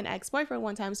had an ex-boyfriend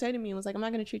one time say to me, was like, I'm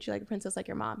not going to treat you like a princess like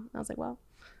your mom. And I was like, well,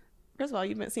 first of all,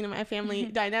 you've been seeing my family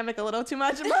dynamic a little too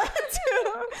much,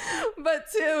 but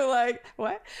two, like,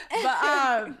 what?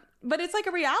 But it's like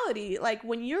a reality. Like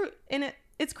when you're in it,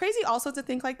 it's crazy also to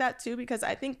think like that too, because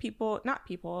I think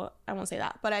I won't say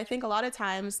that, but I think a lot of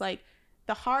times like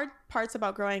the hard parts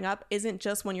about growing up isn't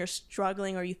just when you're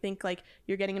struggling or you think like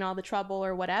you're getting in all the trouble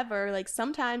or whatever. Like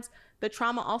sometimes the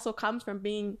trauma also comes from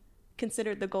being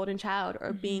considered the golden child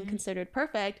or being considered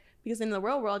perfect, because in the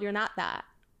real world, you're not that,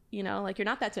 you know, like you're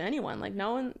not that to anyone. Like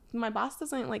no one, my boss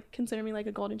doesn't like consider me like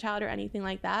a golden child or anything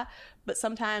like that. But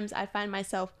sometimes I find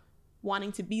myself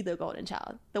wanting to be the golden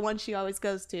child, the one she always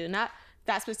goes to, not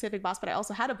that specific boss, but I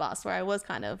also had a boss where I was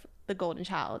kind of the golden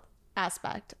child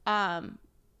aspect.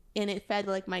 And it fed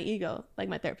like my ego, like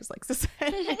my therapist likes to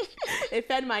say. It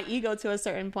fed my ego to a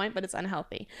certain point, but it's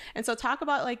unhealthy. And so talk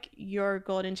about like your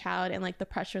golden child and like the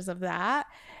pressures of that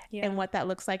and what that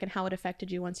looks like and how it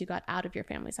affected you once you got out of your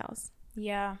family's house.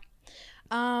 Yeah.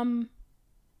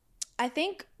 I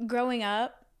think growing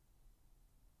up,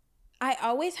 I've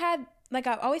always had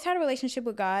a relationship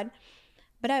with God,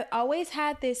 but I always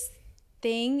had this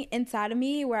thing inside of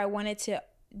me where I wanted to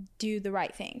do the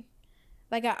right thing.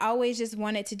 Like I always just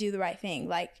wanted to do the right thing.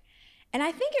 Like, and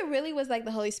I think it really was like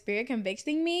the Holy Spirit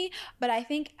convicting me, but I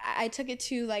think I took it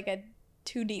to like a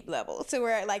too deep level. So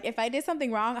where like if I did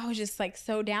something wrong, I was just like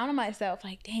so down on myself,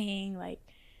 like, dang, like,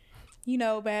 you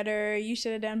know better, you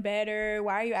should have done better.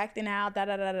 Why are you acting out? Da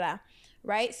da da da.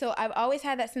 Right? So I've always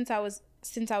had that since I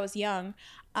was young.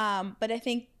 But I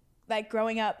think like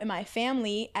growing up in my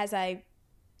family, as I,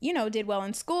 you know, did well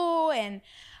in school and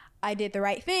I did the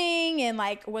right thing and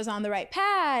like was on the right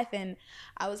path and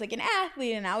I was like an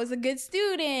athlete and I was a good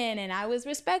student and I was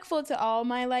respectful to all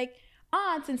my like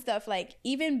aunts and stuff, like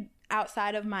even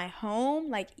outside of my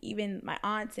home, like even my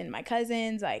aunts and my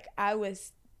cousins, like I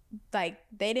was like,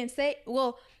 they didn't say,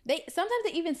 well, sometimes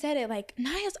they even said it like,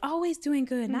 Naya's always doing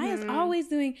good. Naya's always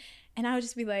doing, and I would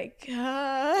just be like,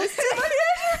 I'd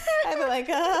be like,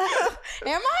 am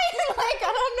I? Like,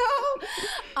 I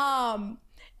don't know.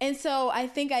 And so I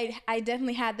think I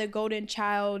definitely had the golden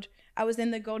child. I was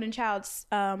in the golden child's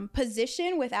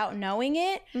position without knowing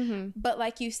it. Mm-hmm. But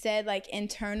like you said, like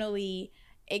internally,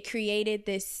 it created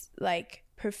this like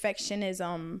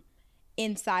perfectionism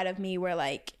inside of me where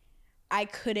like I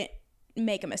couldn't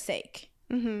make a mistake.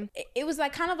 Mm-hmm. It was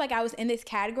like kind of like I was in this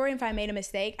category. If I made a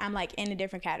mistake, I'm like in a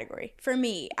different category. For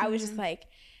me, I was just like,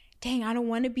 dang, I don't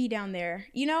want to be down there,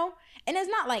 you know? And it's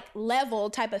not like level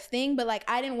type of thing, but like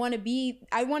I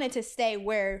wanted to stay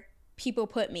where people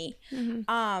put me.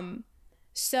 Mm-hmm.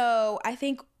 So I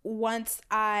think once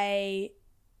I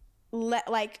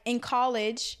like in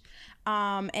college,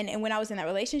 and when I was in that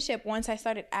relationship, once I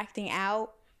started acting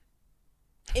out,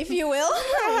 if you will,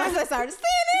 once I started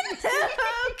sinning,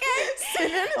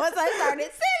 okay, once I started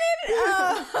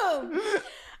sinning,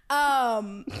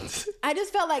 I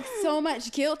just felt like so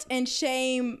much guilt and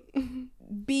shame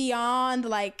beyond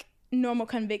like normal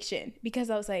conviction, because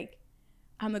I was like,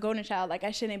 I'm the golden child, like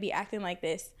I shouldn't be acting like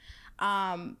this.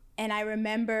 And I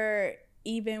remember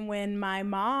even when my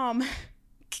mom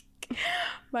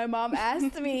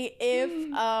asked me if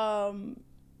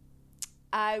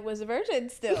I was a virgin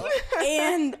still,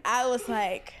 and I was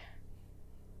like,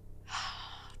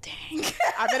 oh, dang,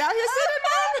 I've been out here sinning,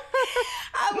 Mom.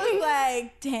 I was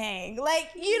like, dang, like,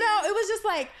 you know, it was just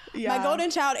like my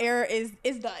golden child era is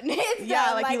done. It's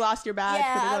done. Like you lost your badge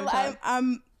for the golden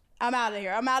child. I'm out of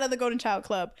here. I'm out of the golden child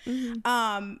club.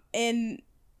 Mm-hmm. And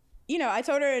you know, I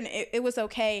told her, and it was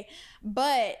okay.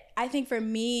 But I think for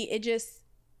me, it just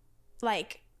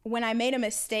like when I made a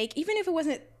mistake, even if it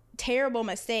wasn't terrible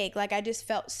mistake, like I just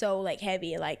felt so like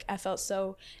heavy, like I felt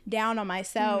so down on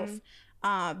myself.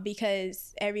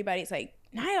 Because everybody's like,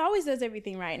 Naya always does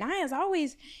everything right, Naya's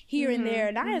always here and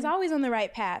there, Naya's always on the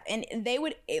right path, and they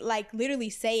would like literally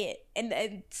say it,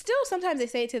 and still sometimes they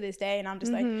say it to this day, and I'm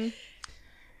just like,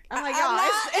 I'm like,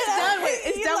 it's done with.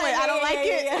 It's done with. I don't like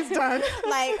it. It's done.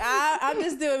 Like I'm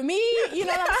just doing me. You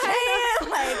know what I'm saying?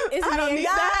 Like it's I don't me need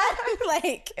and God. that.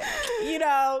 Like, you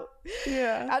know.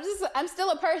 Yeah. I'm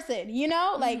still a person. You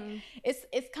know. Like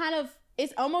it's kind of,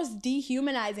 it's almost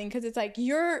dehumanizing, because it's like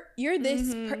you're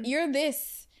this you're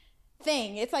this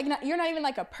thing. It's like you're not even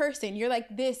like a person. You're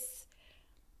like this.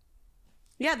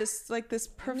 Yeah, this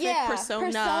perfect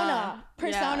persona.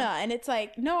 Yeah. And it's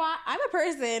like, no, I'm a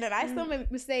person, and I still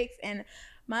make mistakes, and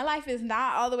my life is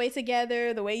not all the way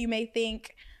together the way you may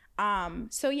think.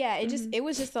 So yeah, it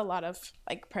was just a lot of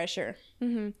like pressure.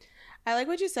 I like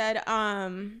what you said.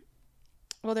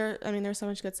 Well, there's so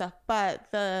much good stuff, but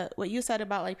what you said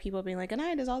about like people being like,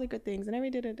 Anaya does all the good things and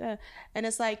and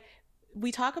it's like, we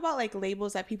talk about like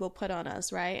labels that people put on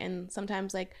us, right? And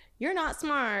sometimes like, you're not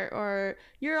smart, or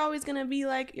you're always gonna be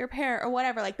like your parent, or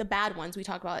whatever, like the bad ones we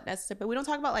talk about necessarily, but we don't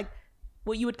talk about like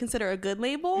what you would consider a good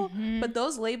label. But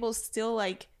those labels still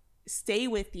like stay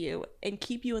with you and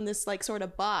keep you in this like sort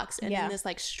of box and in this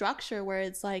like structure where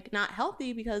it's like not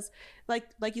healthy, because like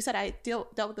you said, I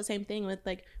dealt with the same thing with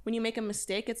like when you make a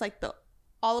mistake, it's like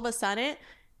all of a sudden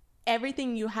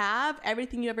everything you have,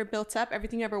 everything you ever built up,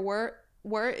 everything you ever were,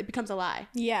 it becomes a lie.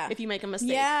 If you make a mistake.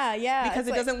 Because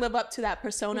it doesn't live up to that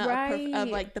persona of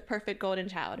like the perfect golden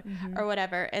child or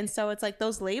whatever. And so it's like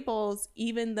those labels,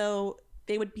 even though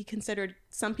they would be considered,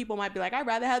 some people might be like, I'd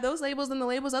rather have those labels than the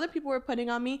labels other people were putting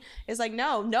on me. It's like,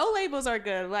 no labels are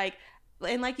good. Like,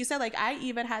 and like you said, like I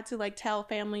even had to like tell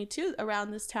family too around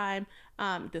this time,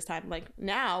 like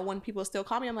now when people still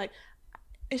call me, I'm like,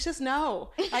 it's just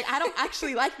no. Like, I don't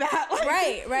actually like that. Like,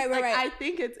 right. I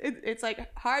think it's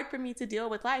like hard for me to deal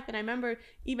with life. And I remember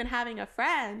even having a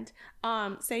friend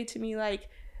say to me like,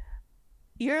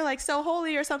 you're like so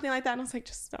holy or something like that. And I was like,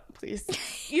 just stop, please.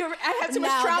 I have too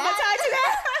much trauma tied to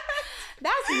that.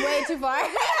 That's way too far.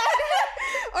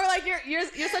 Or like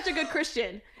you're such a good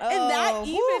Christian. And that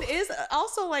even is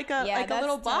also like a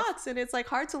little tough box, and it's like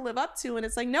hard to live up to. And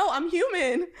it's like, no, I'm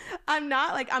human. I'm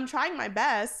not like, I'm trying my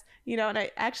best, you know. And I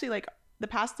actually like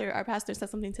our pastor said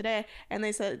something today, and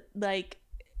they said like,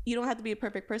 you don't have to be a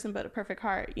perfect person, but a perfect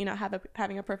heart, you know,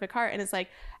 having a perfect heart. And it's like,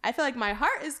 I feel like my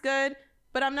heart is good,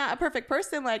 but I'm not a perfect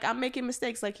person. Like I'm making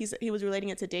mistakes. Like he was relating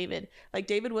it to David. Like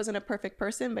David wasn't a perfect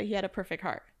person, but he had a perfect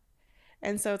heart.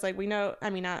 And so it's like, we know,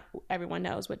 I mean, not everyone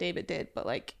knows what David did, but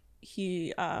like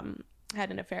he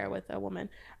had an affair with a woman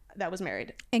that was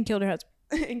married. And killed her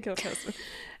husband.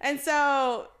 And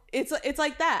so it's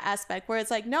like that aspect where it's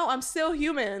like, no, I'm still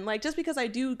human. Like just because I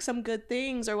do some good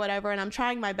things or whatever, and I'm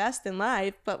trying my best in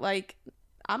life, but like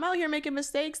I'm out here making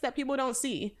mistakes that people don't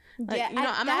see. Like, you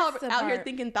know, I'm out here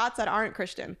thinking thoughts that aren't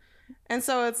Christian. And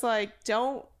so it's like,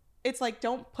 don't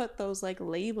put those like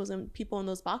labels and people in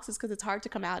those boxes, because it's hard to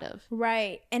come out of.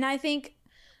 Right. And I think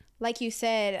like you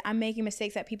said, I'm making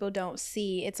mistakes that people don't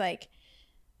see. It's like,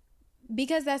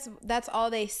 because that's all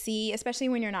they see, especially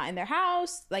when you're not in their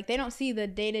house. Like, they don't see the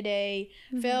day-to-day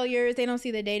failures. They don't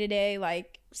see the day-to-day,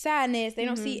 like, sadness. They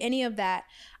don't see any of that.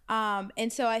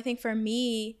 And so I think for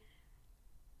me,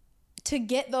 to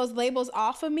get those labels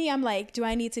off of me, I'm like, do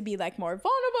I need to be like more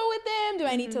vulnerable with them? Do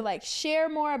I need to like share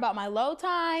more about my low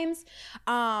times?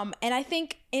 And I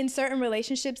think in certain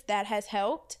relationships that has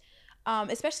helped,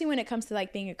 especially when it comes to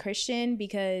like being a Christian,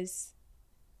 because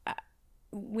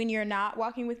when you're not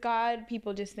walking with God,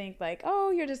 people just think like,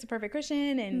 oh, you're just a perfect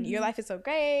Christian and your life is so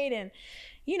great, and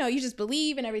you know, you just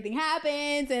believe and everything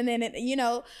happens, and then it, you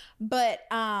know, but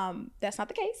that's not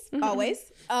the case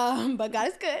always. But God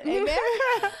is good, amen.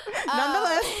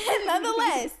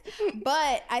 Nonetheless.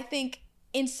 But I think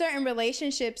in certain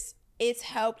relationships, it's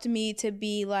helped me to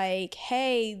be like,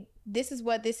 hey, this is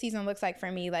what this season looks like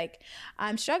for me. Like,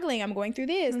 I'm struggling. I'm going through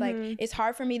this. Like, it's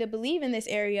hard for me to believe in this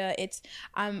area. It's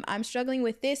I'm struggling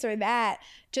with this or that,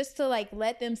 just to like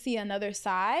let them see another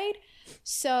side.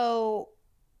 So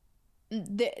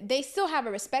they still have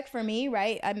a respect for me,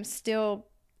 right? I'm still,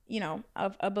 you know,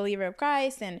 a believer of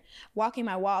Christ and walking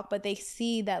my walk, but they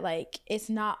see that like it's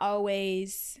not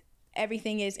always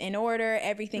everything is in order,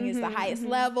 everything is the highest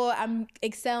level, I'm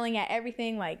excelling at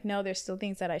everything. Like, no, there's still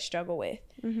things that I struggle with.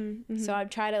 So I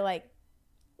try to like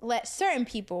let certain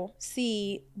people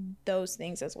see those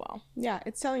things as well. Yeah,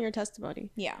 it's telling your testimony.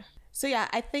 Yeah. So yeah,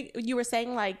 I think you were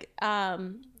saying like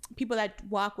people that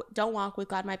don't walk with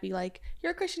God might be like,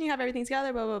 you're a Christian, you have everything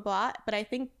together, blah blah blah. But I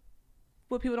think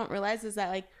what people don't realize is that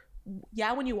like,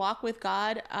 yeah, when you walk with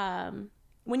God,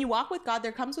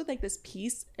 there comes with like this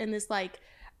peace and this like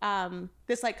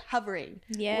hovering.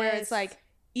 Yes. Where it's like,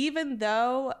 even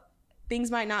though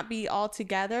things might not be all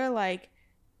together, like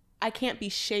I can't be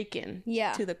shaken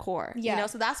to the core. You know,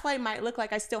 so that's why it might look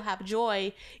like I still have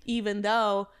joy, even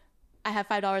though I have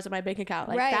 $5 in my bank account.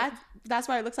 Like that's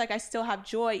why it looks like I still have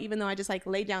joy, even though I just like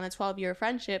laid down a 12-year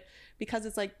friendship, because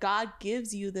it's like God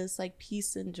gives you this like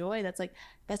peace and joy that's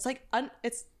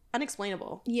it's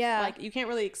unexplainable. Yeah. Like you can't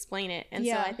really explain it. And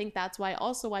so I think that's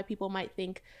why people might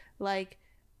think like,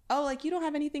 oh, like you don't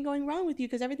have anything going wrong with you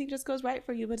because everything just goes right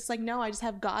for you. But it's like, no, I just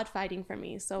have God fighting for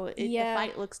me. So the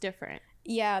fight looks different.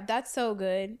 Yeah, that's so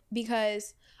good,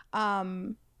 because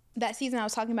that season I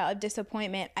was talking about of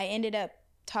disappointment, I ended up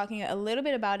talking a little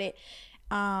bit about it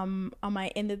on my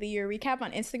end of the year recap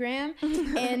on Instagram.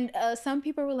 And some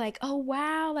people were like, oh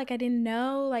wow, like I didn't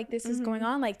know like this is going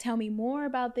on, like tell me more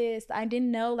about this. I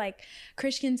didn't know like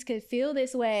Christians could feel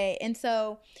this way. And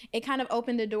so it kind of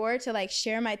opened the door to like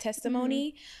share my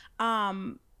testimony.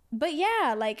 But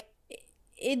yeah, like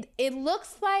it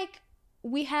looks like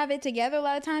we have it together a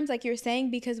lot of times, like you're saying,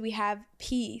 because we have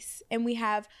peace and we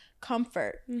have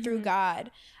comfort through God.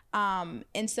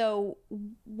 And so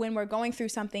when we're going through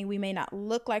something, we may not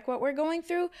look like what we're going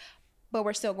through, but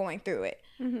we're still going through it.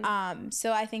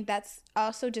 So I think that's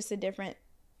also just a different,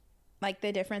 like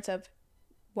the difference of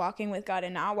walking with God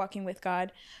and not walking with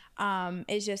God,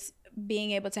 is just being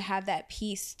able to have that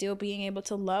peace, still being able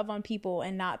to love on people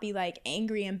and not be like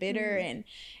angry and bitter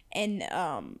and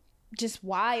just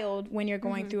wild when you're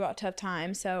going through a tough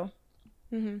time. So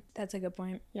that's a good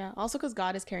point. Yeah. Also because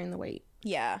God is carrying the weight.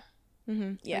 Yeah.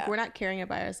 Yeah. Like we're not carrying it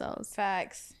by ourselves.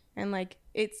 Facts. And like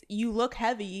you look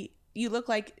heavy. You look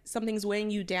like something's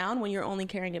weighing you down when you're only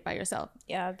carrying it by yourself.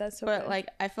 Yeah, that's so But good. like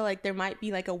I feel like there might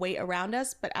be like a weight around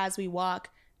us, but as we walk,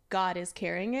 God is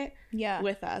carrying it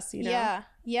with us, you know?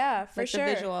 Yeah, for like sure.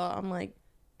 The visual, I'm like,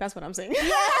 that's what I'm saying.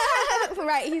 Yeah,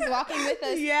 right. He's walking with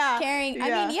us. Yeah. Carrying. I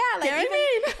mean, yeah, like carrying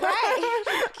even,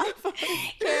 right.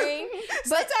 Carrying.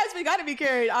 But sometimes we gotta be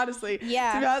carried, honestly.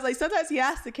 Yeah. To be honest, like sometimes he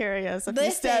has to carry us a few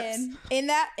steps. In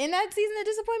that season of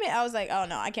disappointment, I was like, oh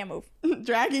no, I can't move.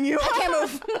 Dragging you. I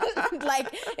can't move. Like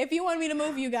if you want me to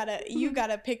move, you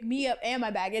gotta pick me up and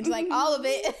my baggage, like all of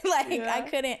it. Like I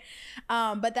couldn't.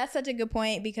 But that's such a good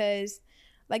point, because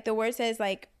like the word says,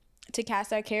 like, to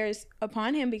cast our cares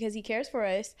upon him because he cares for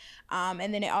us.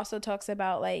 And then it also talks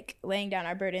about like laying down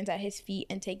our burdens at his feet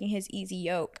and taking his easy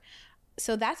yoke.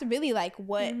 So that's really like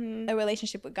what a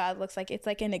relationship with God looks like. It's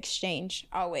like an exchange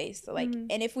always. So like,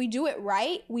 and if we do it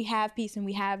right, we have peace and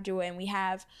we have joy and we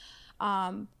have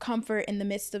comfort in the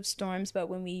midst of storms. But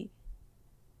when we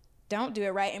don't do it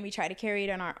right and we try to carry it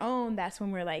on our own, that's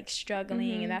when we're like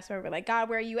struggling, and that's where we're like, God,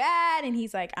 where are you at? And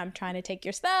he's like, I'm trying to take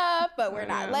your stuff, but we're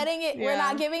not letting it, we're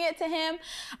not giving it to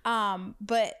him.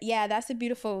 But yeah, that's a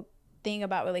beautiful thing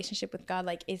about relationship with God.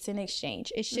 Like it's an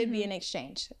exchange. It should be an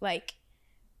exchange. Like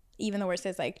even the word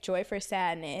says like joy for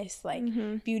sadness, like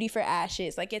beauty for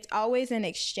ashes. Like it's always an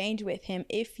exchange with him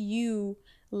if you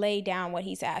lay down what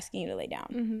he's asking you to lay down.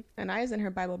 Mm-hmm. And I was in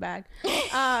her Bible bag.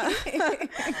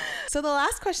 So the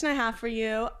last question I have for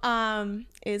you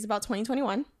is about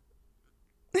 2021.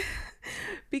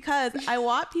 Because I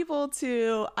want people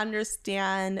to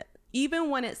understand, even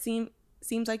when it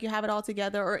seems like you have it all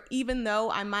together, or even though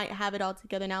I might have it all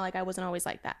together now, like I wasn't always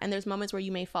like that. And there's moments where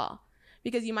you may fall,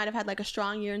 because you might have had like a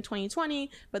strong year in 2020,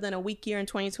 but then a weak year in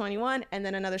 2021, and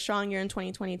then another strong year in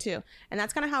 2022. And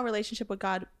that's kind of how relationship with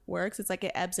God works. It's like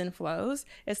it ebbs and flows.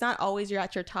 It's not always you're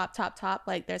at your top.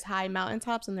 Like there's high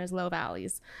mountaintops and there's low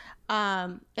valleys.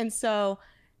 And so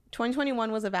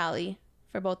 2021 was a valley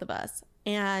for both of us.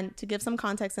 And to give some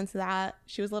context into that,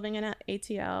 she was living in an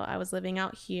ATL. I was living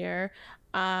out here.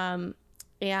 And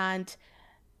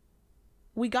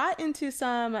we got into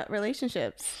some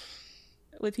relationships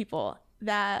with people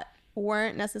that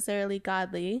weren't necessarily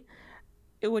godly,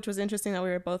 which was interesting that we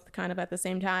were both kind of at the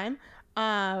same time.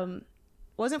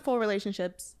 Wasn't full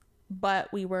relationships,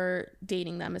 but we were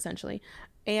dating them essentially.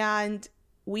 And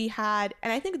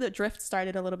I think the drift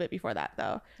started a little bit before that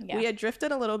though. Yeah. We had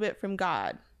drifted a little bit from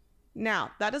God.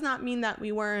 Now, that does not mean that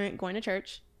we weren't going to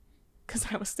church, because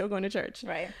I was still going to church.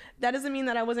 Right. That doesn't mean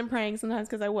that I wasn't praying sometimes,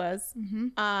 because I was,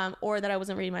 or that I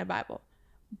wasn't reading my Bible.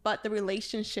 But the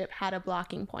relationship had a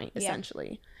blocking point,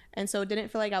 essentially. Yeah. And so it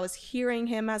didn't feel like I was hearing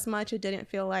him as much. It didn't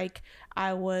feel like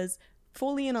I was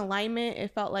fully in alignment.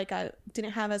 It felt like I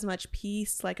didn't have as much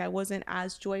peace. Like I wasn't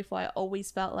as joyful. I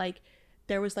always felt like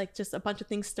there was like just a bunch of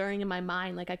things stirring in my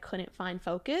mind. Like I couldn't find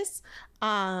focus.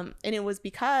 And it was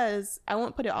because, I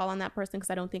won't put it all on that person because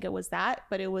I don't think it was that,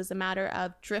 but it was a matter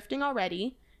of drifting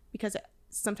already, because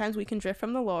sometimes we can drift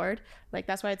from the Lord. Like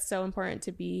that's why it's so important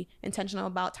to be intentional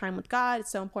about time with God.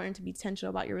 It's so important to be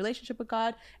intentional about your relationship with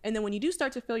God. And then when you do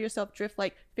start to feel yourself drift,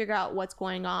 like figure out what's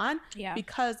going on,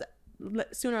 because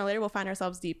sooner or later we'll find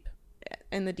ourselves deep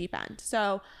in the deep end.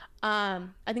 So I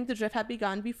think the drift had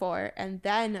begun before, and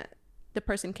then the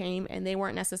person came and they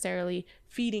weren't necessarily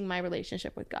feeding my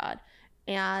relationship with God.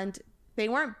 And they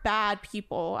weren't bad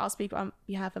people. I'll speak on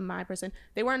behalf of my person.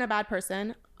 They weren't a bad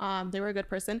person. They were a good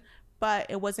person, but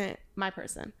it wasn't my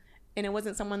person. And it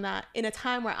wasn't someone that, in a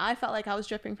time where I felt like I was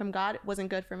drifting from God, it wasn't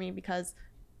good for me, because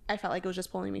I felt like it was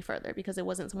just pulling me further, because it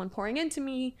wasn't someone pouring into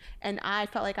me. And I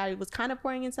felt like I was kind of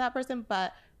pouring into that person,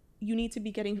 but you need to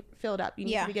be getting filled up. You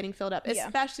need to be getting filled up,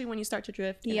 especially when you start to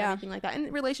drift and everything like that.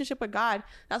 And relationship with God,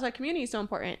 that's why community is so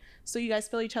important. So you guys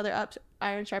fill each other up,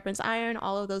 iron sharpens iron,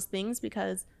 all of those things,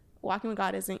 because walking with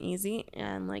God isn't easy.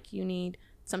 And like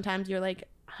sometimes you're like,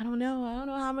 I don't know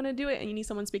how I'm going to do it. And you need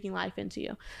someone speaking life into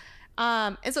you.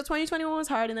 And so 2021 was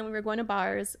hard. And then we were going to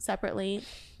bars separately,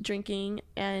 drinking,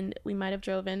 and we might've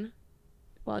driven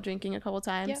while drinking a couple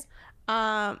times. Yep.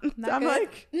 I'm good.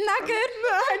 Like, not good.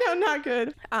 I know, not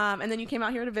good. And then you came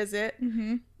out here to visit.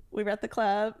 Mm-hmm. We were at the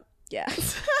club. Yeah. We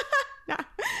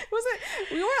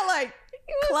weren't like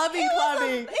clubbing. It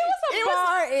was a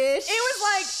bar-ish. It was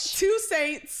like two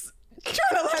saints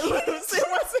trying to let loose. It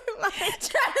wasn't like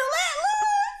trying to let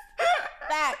loose.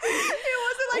 Back. It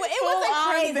wasn't like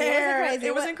crazy.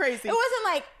 It wasn't crazy. It wasn't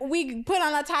like we put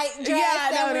on a tight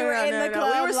dress and we were in the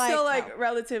club. We were still like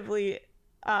relatively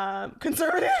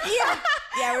conservative.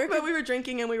 But we were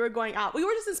drinking and we were going out. We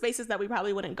were just in spaces that we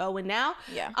probably wouldn't go in now.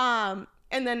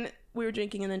 And then we were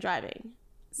drinking and then driving.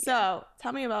 So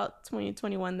tell me about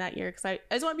 2021 that year, because I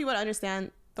just want people to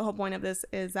understand the whole point of this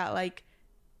is that like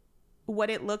what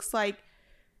it looks like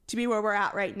to be where we're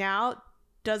at right now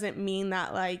doesn't mean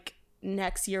that like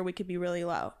next year we could be really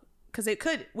low, because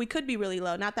we could be really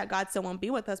low. Not that God still won't be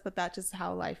with us, but that's just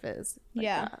how life is. Like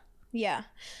that.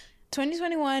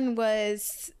 2021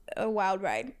 was a wild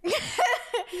ride.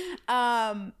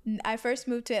 I first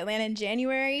moved to Atlanta in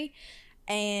January,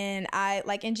 and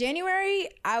in January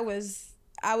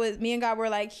me and God were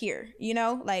like, here,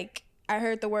 like I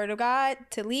heard the word of God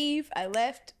to leave. I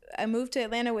left. I moved to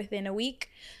Atlanta within a week.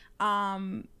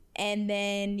 And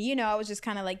then, I was just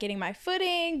kind of like getting my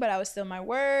footing, but I was still in my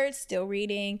word, still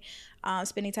reading,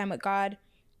 spending time with God.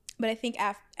 But I think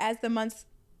as the months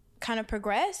kind of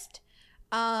progressed,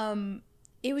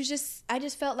 it was just, I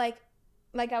just felt like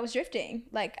I was drifting.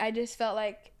 Like I just felt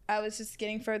like I was just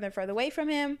getting further and further away from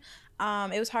him.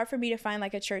 It was hard for me to find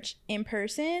like a church in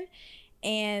person.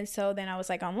 And so then I was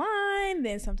like online,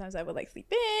 then sometimes I would like sleep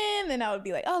in, then I would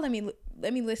be like, oh, let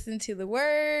me listen to the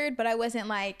word. But I wasn't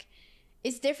like,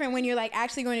 it's different when you're like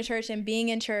actually going to church and being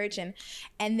in church. And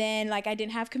then like I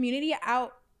didn't have community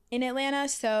out in Atlanta.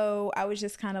 So I was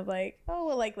just kind of like, oh,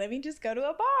 well, like, let me just go to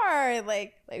a bar.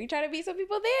 Like, let me try to meet some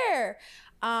people there.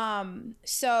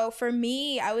 So for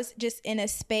me, I was just in a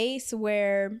space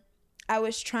where I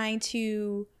was trying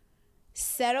to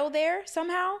settle there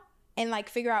somehow. and like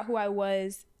figure out who I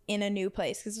was in a new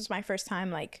place, because this was my first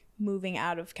time like moving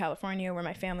out of California where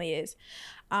my family is.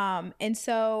 And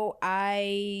so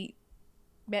I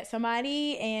met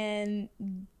somebody and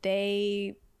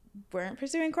they weren't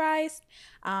pursuing Christ.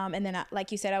 And then,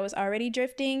 like you said, I was already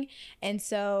drifting. And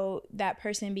so that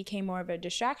person became more of a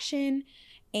distraction,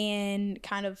 and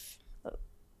kind of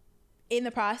in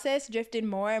the process drifted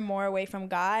more and more away from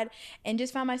God, and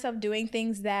just found myself doing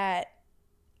things that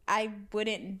I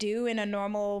wouldn't do in a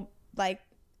normal, like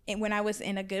when I was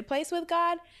in a good place with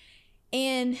God,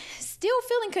 and still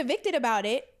feeling convicted about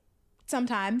it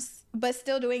sometimes, but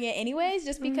still doing it anyways,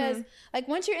 just because like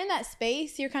once you're in that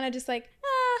space, you're kind of just like,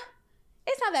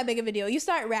 it's not that big of a deal. You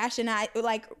start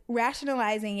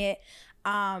rationalizing it,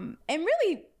 and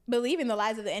really believing the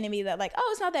lies of the enemy that like, oh,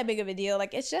 it's not that big of a deal.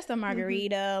 Like, it's just a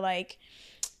margarita. Like,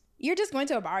 you're just going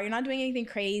to a bar. You're not doing anything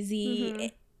crazy.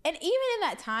 And even in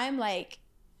that time, like,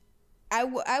 I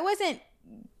wasn't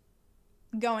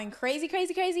going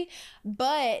crazy,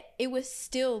 but it was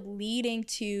still leading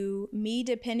to me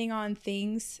depending on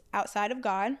things outside of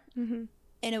God. And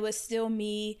it was still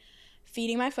me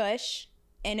feeding my flesh,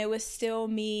 and it was still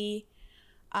me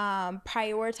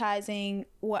prioritizing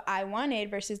what I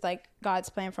wanted versus like God's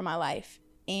plan for my life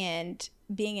and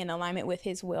being in alignment with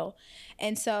his will.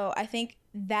 And so I think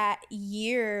that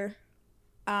year,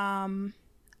 I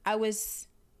would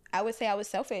say I was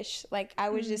selfish. Like, I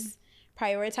was just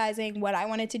prioritizing what I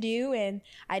wanted to do, and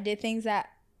I did things that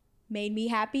made me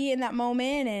happy in that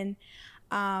moment. And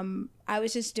I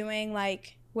was just doing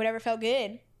like whatever felt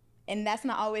good. And that's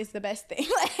not always the best thing.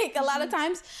 Like, a lot of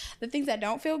times the things that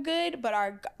don't feel good but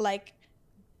are like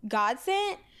God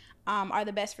sent are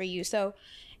the best for you. So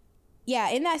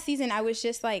yeah, in that season, I was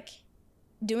just like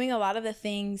doing a lot of the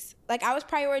things, like I was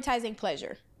prioritizing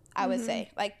pleasure, I would say.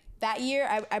 Like that year,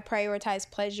 I prioritized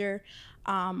pleasure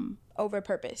over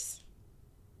purpose,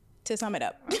 to sum it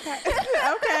up. Okay.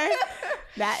 Okay.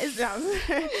 That is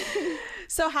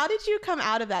So how did you come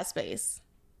out of that space?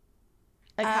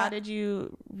 Like, how did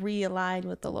you realign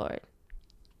with the Lord?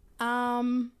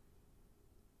 I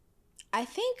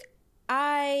think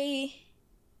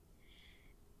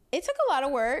it took a lot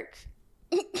of work.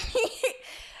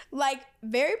 Like,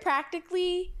 very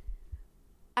practically,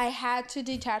 I had to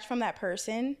detach from that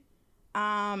person.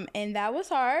 And that was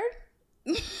hard.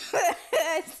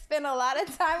 I spent a lot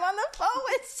of time on the phone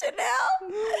with Chanel.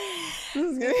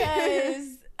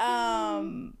 Because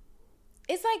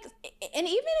it's like, and even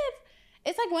if,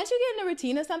 it's like once you get in the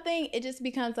routine of something, it just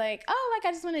becomes like, oh, like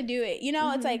I just want to do it. You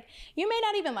know, it's like you may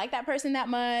not even like that person that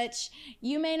much.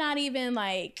 You may not even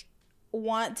like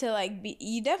want to like be,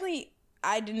 you definitely,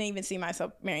 I didn't even see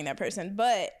myself marrying that person,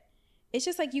 but it's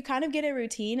just like you kind of get a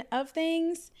routine of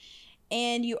things,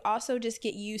 and you also just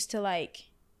get used to like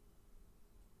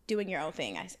doing your own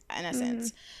thing in a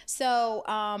sense. So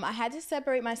I had to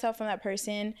separate myself from that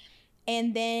person,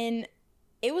 and then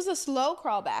it was a slow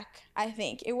crawl back, I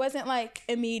think. It wasn't like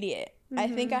immediate. I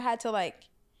think I had to like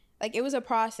it was a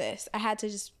process. I had to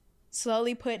just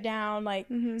slowly put down, like,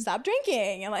 stop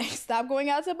drinking and like stop going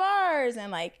out to bars,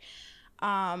 and like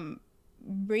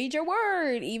read your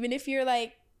word, even if you're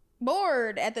like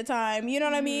bored at the time. You know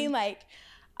what I mean? Like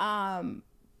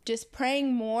just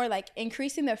praying more, like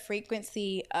increasing the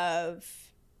frequency of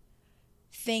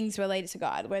things related to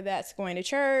God, whether that's going to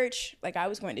church. Like, I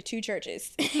was going to 2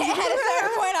 churches. At a certain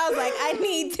point, I was like, I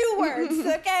need 2 works,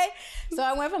 okay? So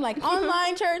I went from like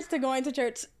online church to going to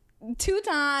church 2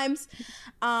 times.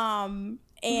 And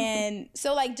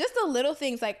so like just the little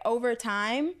things like over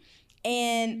time,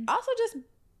 and also just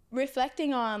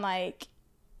reflecting on like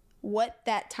what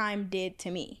that time did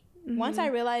to me. Once I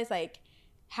realized like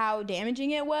how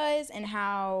damaging it was, and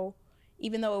how,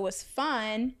 even though it was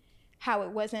fun, how it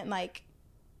wasn't like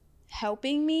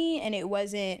helping me and it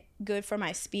wasn't good for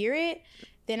my spirit,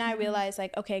 then I realized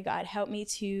like, okay, God, help me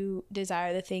to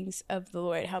desire the things of the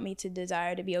Lord. Help me to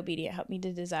desire to be obedient. Help me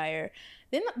to desire.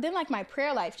 Then like my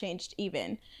prayer life changed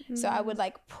even. So I would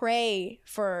like pray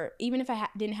for, even if I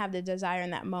didn't have the desire in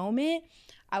that moment,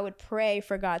 I would pray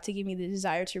for God to give me the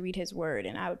desire to read his word.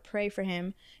 And I would pray for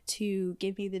him to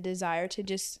give me the desire to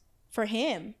just, for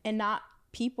him and not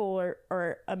people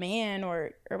or a man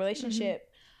or a relationship.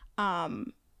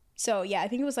 So yeah, I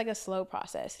think it was like a slow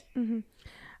process.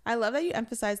 I love that you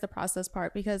emphasize the process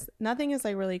part, because nothing is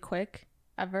like really quick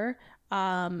ever.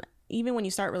 Even when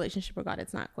you start a relationship with God,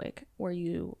 it's not quick, where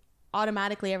you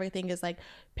automatically everything is like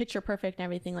picture perfect and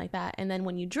everything like that. And then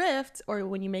when you drift, or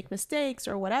when you make mistakes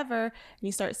or whatever, and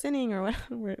you start sinning or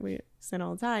whatever, we sin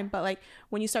all the time, but like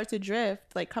when you start to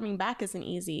drift, like coming back isn't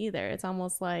easy either. It's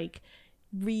almost like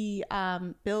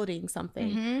rebuilding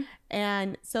something.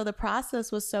 And so the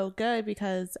process was so good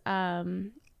because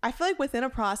I feel like within a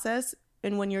process,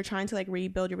 and when you're trying to like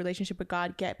rebuild your relationship with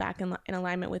God, get back in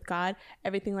alignment with God,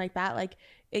 everything like that, like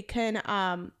it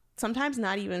can sometimes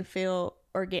not even feel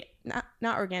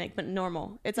not organic, but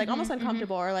normal. It's like almost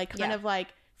uncomfortable or like kind of like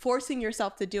forcing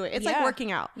yourself to do it. It's like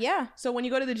working out. Yeah. So when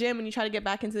you go to the gym and you try to get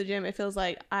back into the gym, it feels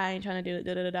like I ain't trying to do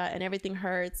it, and everything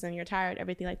hurts and you're tired,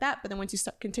 everything like that. But then once you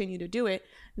continue to do it,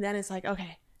 then it's like,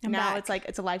 okay, I'm now back. It's like,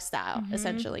 it's a lifestyle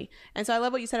essentially. And so I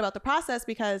love what you said about the process,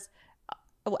 because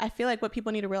I feel like what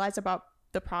people need to realize about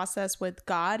the process with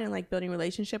God and like building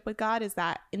relationship with God is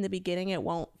that in the beginning, it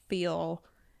won't feel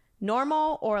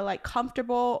normal or like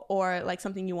comfortable or like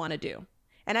something you want to do.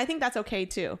 And I think that's okay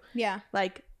too. Yeah.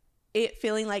 Like it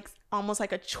feeling like almost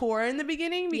like a chore in the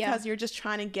beginning because you're just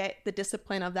trying to get the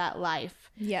discipline of that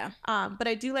life. Yeah. But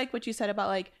I do like what you said about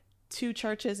like 2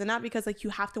 churches, and not because like you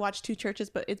have to watch 2 churches,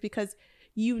 but it's because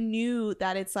you knew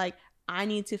that it's like, I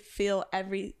need to feel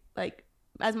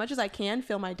as much as I can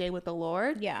fill my day with the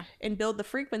Lord. Yeah. And build the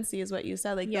frequency is what you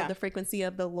said, like build the frequency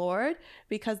of the Lord,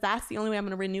 because that's the only way I'm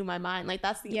going to renew my mind. Like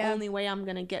that's the only way I'm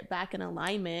going to get back in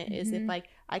alignment is if like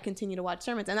I continue to watch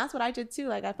sermons. And that's what I did too.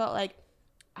 Like I felt like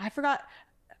I forgot,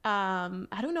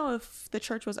 I don't know if the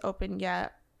church was open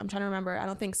yet. I'm trying to remember. I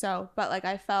don't think so. But like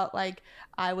I felt like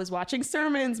I was watching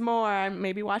sermons more. I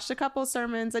maybe watched a couple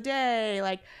sermons a day,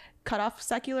 like cut off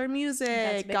secular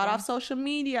music, got off social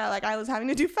media. Like I was having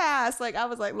to do fast. Like I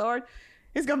was like, Lord,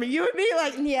 it's gonna be you and me.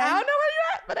 Like I don't know where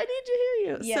you're at, but I need to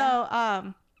hear you. Yeah.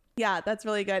 So yeah, that's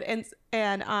really good.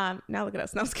 And now look at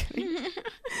us. No, I was kidding.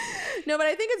 No, but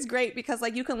I think it's great because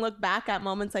like you can look back at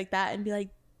moments like that and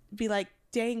be like,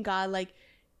 dang God, like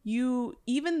you,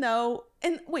 even though,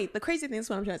 and wait, the crazy thing is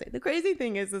what I'm trying to say. The crazy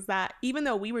thing is that even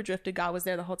though we were drifted, God was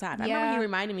there the whole time. I remember he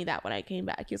reminded me that when I came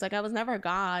back, he was like, I was never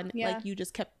gone. Like you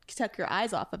just took your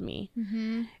eyes off of me.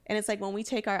 And it's like, when we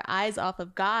take our eyes off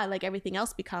of God, like everything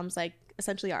else becomes like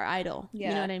essentially our idol. You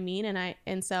know what I mean?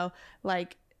 And so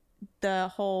like that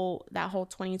whole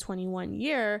 2021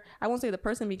 year, I won't say the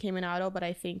person became an idol, but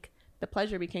I think the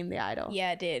pleasure became the idol.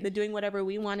 Yeah, it did. The doing whatever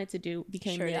we wanted to do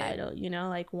became the idol, you know,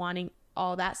 like wanting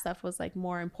all that stuff was like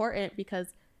more important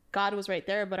because God was right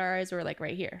there, but our eyes were like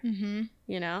right here,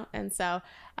 you know? And so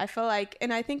I feel like,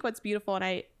 and I think what's beautiful, and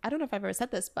I don't know if I've ever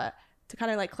said this, but to kind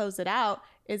of like close it out,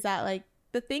 is that like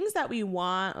the things that we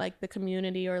want, like the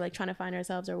community or like trying to find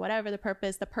ourselves or whatever, the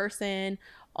purpose, the person,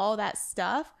 all that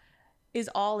stuff is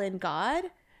all in God.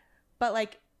 But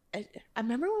like, I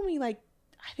remember when we like,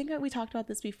 I think we talked about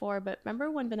this before, but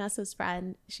remember when Vanessa's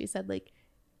friend, she said like,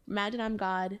 imagine I'm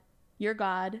God, you're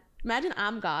God. Imagine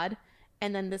I'm God,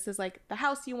 and then this is like the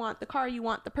house you want, the car you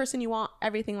want, the person you want,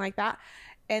 everything like that.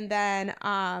 And then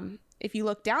if you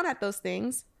look down at those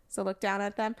things, so look down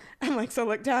at them. I'm like, so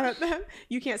look down at them.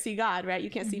 You can't see God, right? You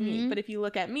can't see me. But if you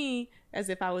look at me as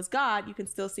if I was God, you can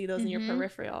still see those in your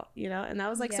peripheral, you know? And that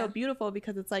was like so beautiful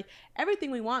because it's like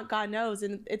everything we want, God knows,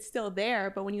 and it's still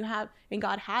there. But when you have, and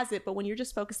God has it, but when you're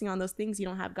just focusing on those things, you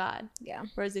don't have God. Yeah.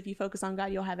 Whereas if you focus on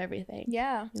God, you'll have everything.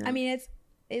 Yeah. You know? I mean,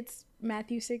 it's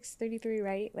Matthew 6:33,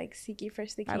 right? Like, seek ye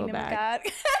first the kingdom of God.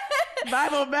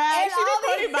 Bible bag. She be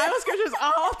quoting Bible scriptures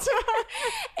all the time.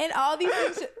 And all these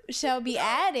things shall be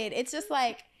added. It's just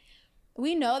like,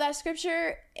 we know that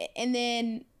scripture, and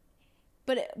then,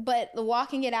 but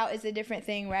walking it out is a different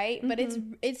thing, right? But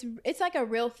it's like a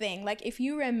real thing. Like, if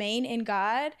you remain in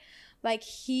God, like,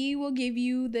 he will give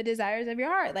you the desires of your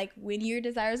heart. Like, when your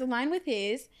desires align with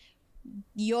his,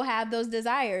 you'll have those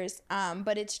desires.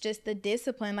 But it's just the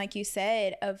discipline, like you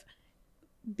said, of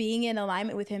being in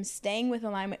alignment with him, staying in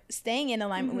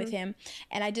alignment with him.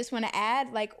 And I just want to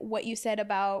add, like, what you said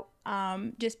about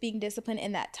just being disciplined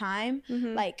in that time.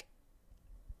 Like,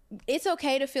 it's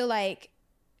okay to feel like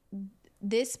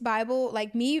this Bible,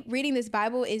 like me reading this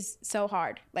Bible is so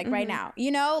hard, like right now, you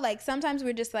know, like sometimes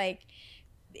we're just like,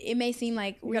 it may seem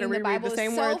like you gotta reread the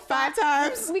same word 5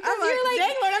 times because you're like,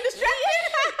 dang, Lord, I'm distracted.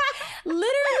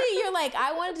 Literally, you're like,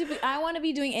 I want to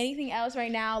be doing anything else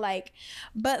right now, like,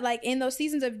 but like in those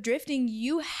seasons of drifting,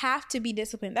 you have to be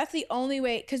disciplined. That's the only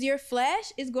way, because your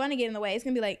flesh is going to get in the way. It's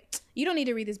gonna be like, you don't need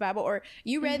to read this Bible, or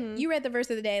you read the verse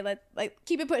of the day. Let's like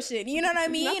keep it pushing. You know what I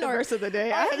mean? Not the verse of the day.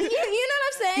 You know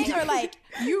what I'm saying? Or like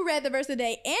you read the verse of the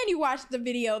day and you watched the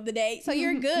video of the day, so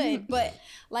you're good. But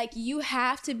like you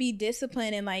have to be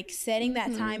disciplined and like setting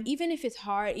that time, even if it's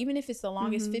hard, even if it's the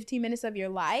longest 15 minutes of your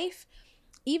life,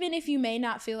 even if you may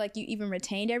not feel like you even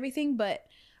retained everything. But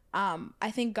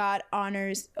I think God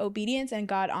honors obedience, and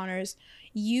God honors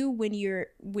you when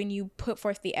you put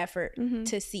forth the effort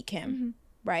to seek him.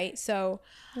 Right? So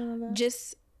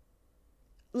just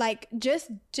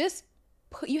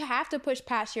you have to push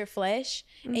past your flesh,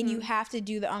 and you have to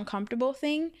do the uncomfortable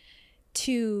thing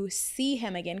to see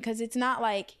him again, because it's not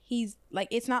like he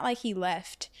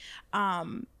left.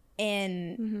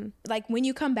 Like when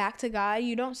you come back to God,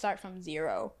 you don't start from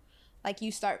zero. Like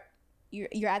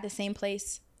you're at the same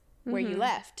place where you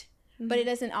left, but it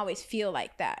doesn't always feel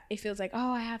like that. It feels like,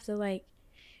 oh,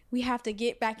 we have to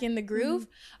get back in the groove.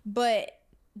 But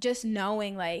just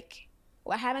knowing like,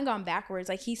 I haven't gone backwards.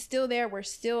 Like he's still there. We're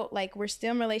still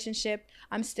in relationship.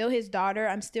 I'm still his daughter.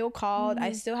 I'm still called.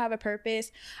 I still have a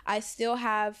purpose. I still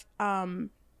have I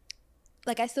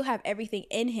still have everything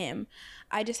in him.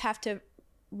 I just have to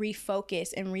refocus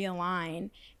and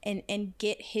realign and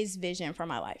get his vision for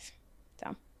my life.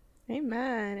 So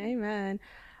Amen.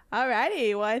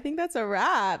 Alrighty. Well, I think that's a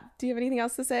wrap. Do you have anything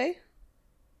else to say?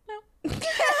 No.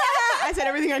 I said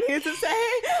everything I needed to say.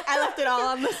 I left it all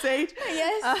on the stage.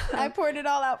 Yes, I poured it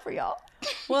all out for y'all.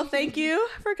 Well, thank you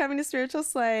for coming to Spiritual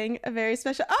Slang. A very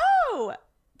special. Oh,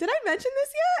 did I mention this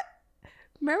yet?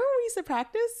 Remember when we used to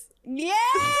practice?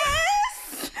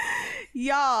 Yes.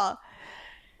 Y'all.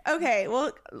 Okay,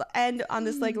 we'll end on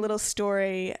this like little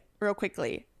story real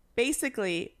quickly.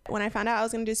 Basically, when I found out I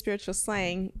was going to do Spiritual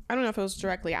Slang, I don't know if it was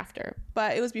directly after,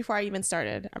 but it was before I even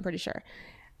started. I'm pretty sure.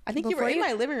 I think you were in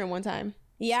my living room one time.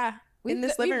 Yeah. We've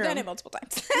done it multiple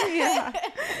times. Yeah.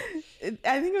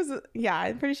 I think it was,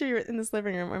 I'm pretty sure you were in this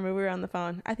living room, or maybe we were on the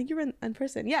phone. I think you were in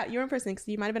person. Yeah, you were in person, because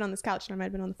you might have been on this couch and I might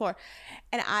have been on the floor.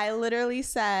 And I literally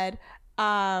said,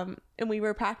 and we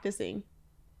were practicing,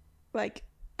 like,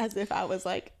 as if I was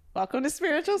like, welcome to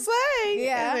Spiritual Slang.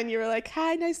 Yeah. And then you were like,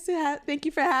 hi, thank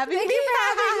you for having me. Thank you for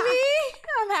having me.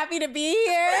 I'm happy to be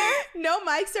here. No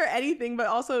mics or anything, but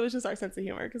also it was just our sense of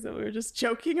humor, because we were just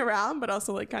joking around, but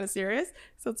also like kind of serious.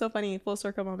 So it's so funny. Full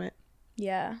circle moment.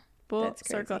 Yeah. Full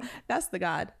circle. That's the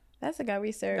God. That's the God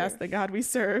we serve. That's the God we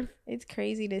serve. It's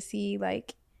crazy to see,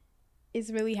 like,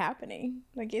 it's really happening.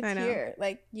 Like, it's here.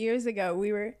 Like, years ago,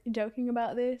 we were joking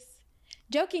about this.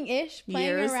 Joking-ish,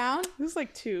 playing around. It was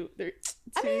like 2, 3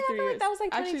 I feel years. like that was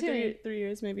like 22. Actually, 3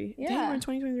 years maybe. Yeah. Dang, we're in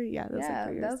 2023. Yeah, that was like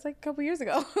 3 years. That was like a couple years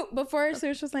ago. Before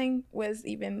Spiritual Slang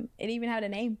it even had a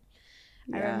name.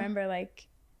 Yeah. I remember like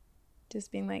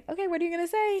just being like, okay, what are you going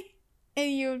to say?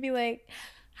 And you would be like,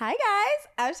 hi guys,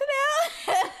 I'm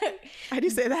Chanel. I do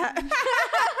say that.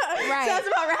 Right. Sounds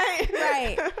about right.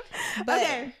 Right. But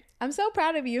okay. I'm so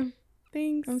proud of you.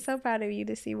 Thanks. I'm so proud of you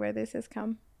to see where this has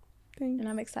come. Thanks. And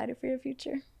I'm excited for your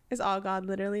future. It's all God,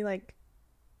 literally. Like,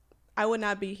 I would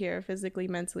not be here physically,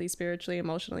 mentally, spiritually,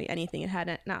 emotionally, anything. It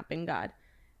had not been God.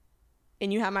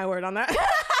 And you have my word on that.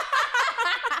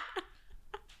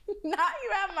 Not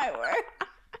you have my word.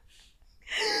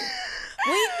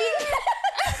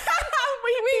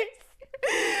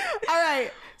 All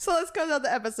right. So let's close out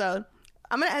the episode.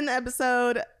 I'm going to end the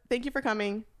episode. Thank you for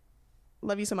coming.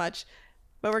 Love you so much.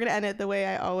 But we're going to end it the way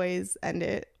I always end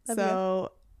it. Love you.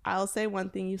 I'll say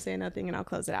one thing, you say another thing, and I'll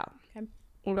close it out. Okay.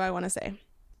 What do I want to say?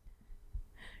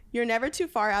 You're never too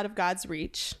far out of God's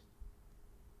reach.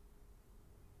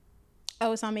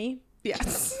 Oh, it's on me?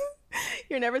 Yes.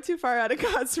 You're never too far out of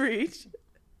God's reach.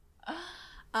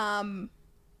 Doing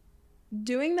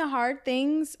the hard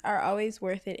things are always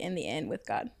worth it in the end with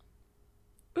God.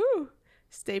 Ooh.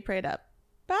 Stay prayed up.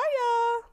 Bye, y'all.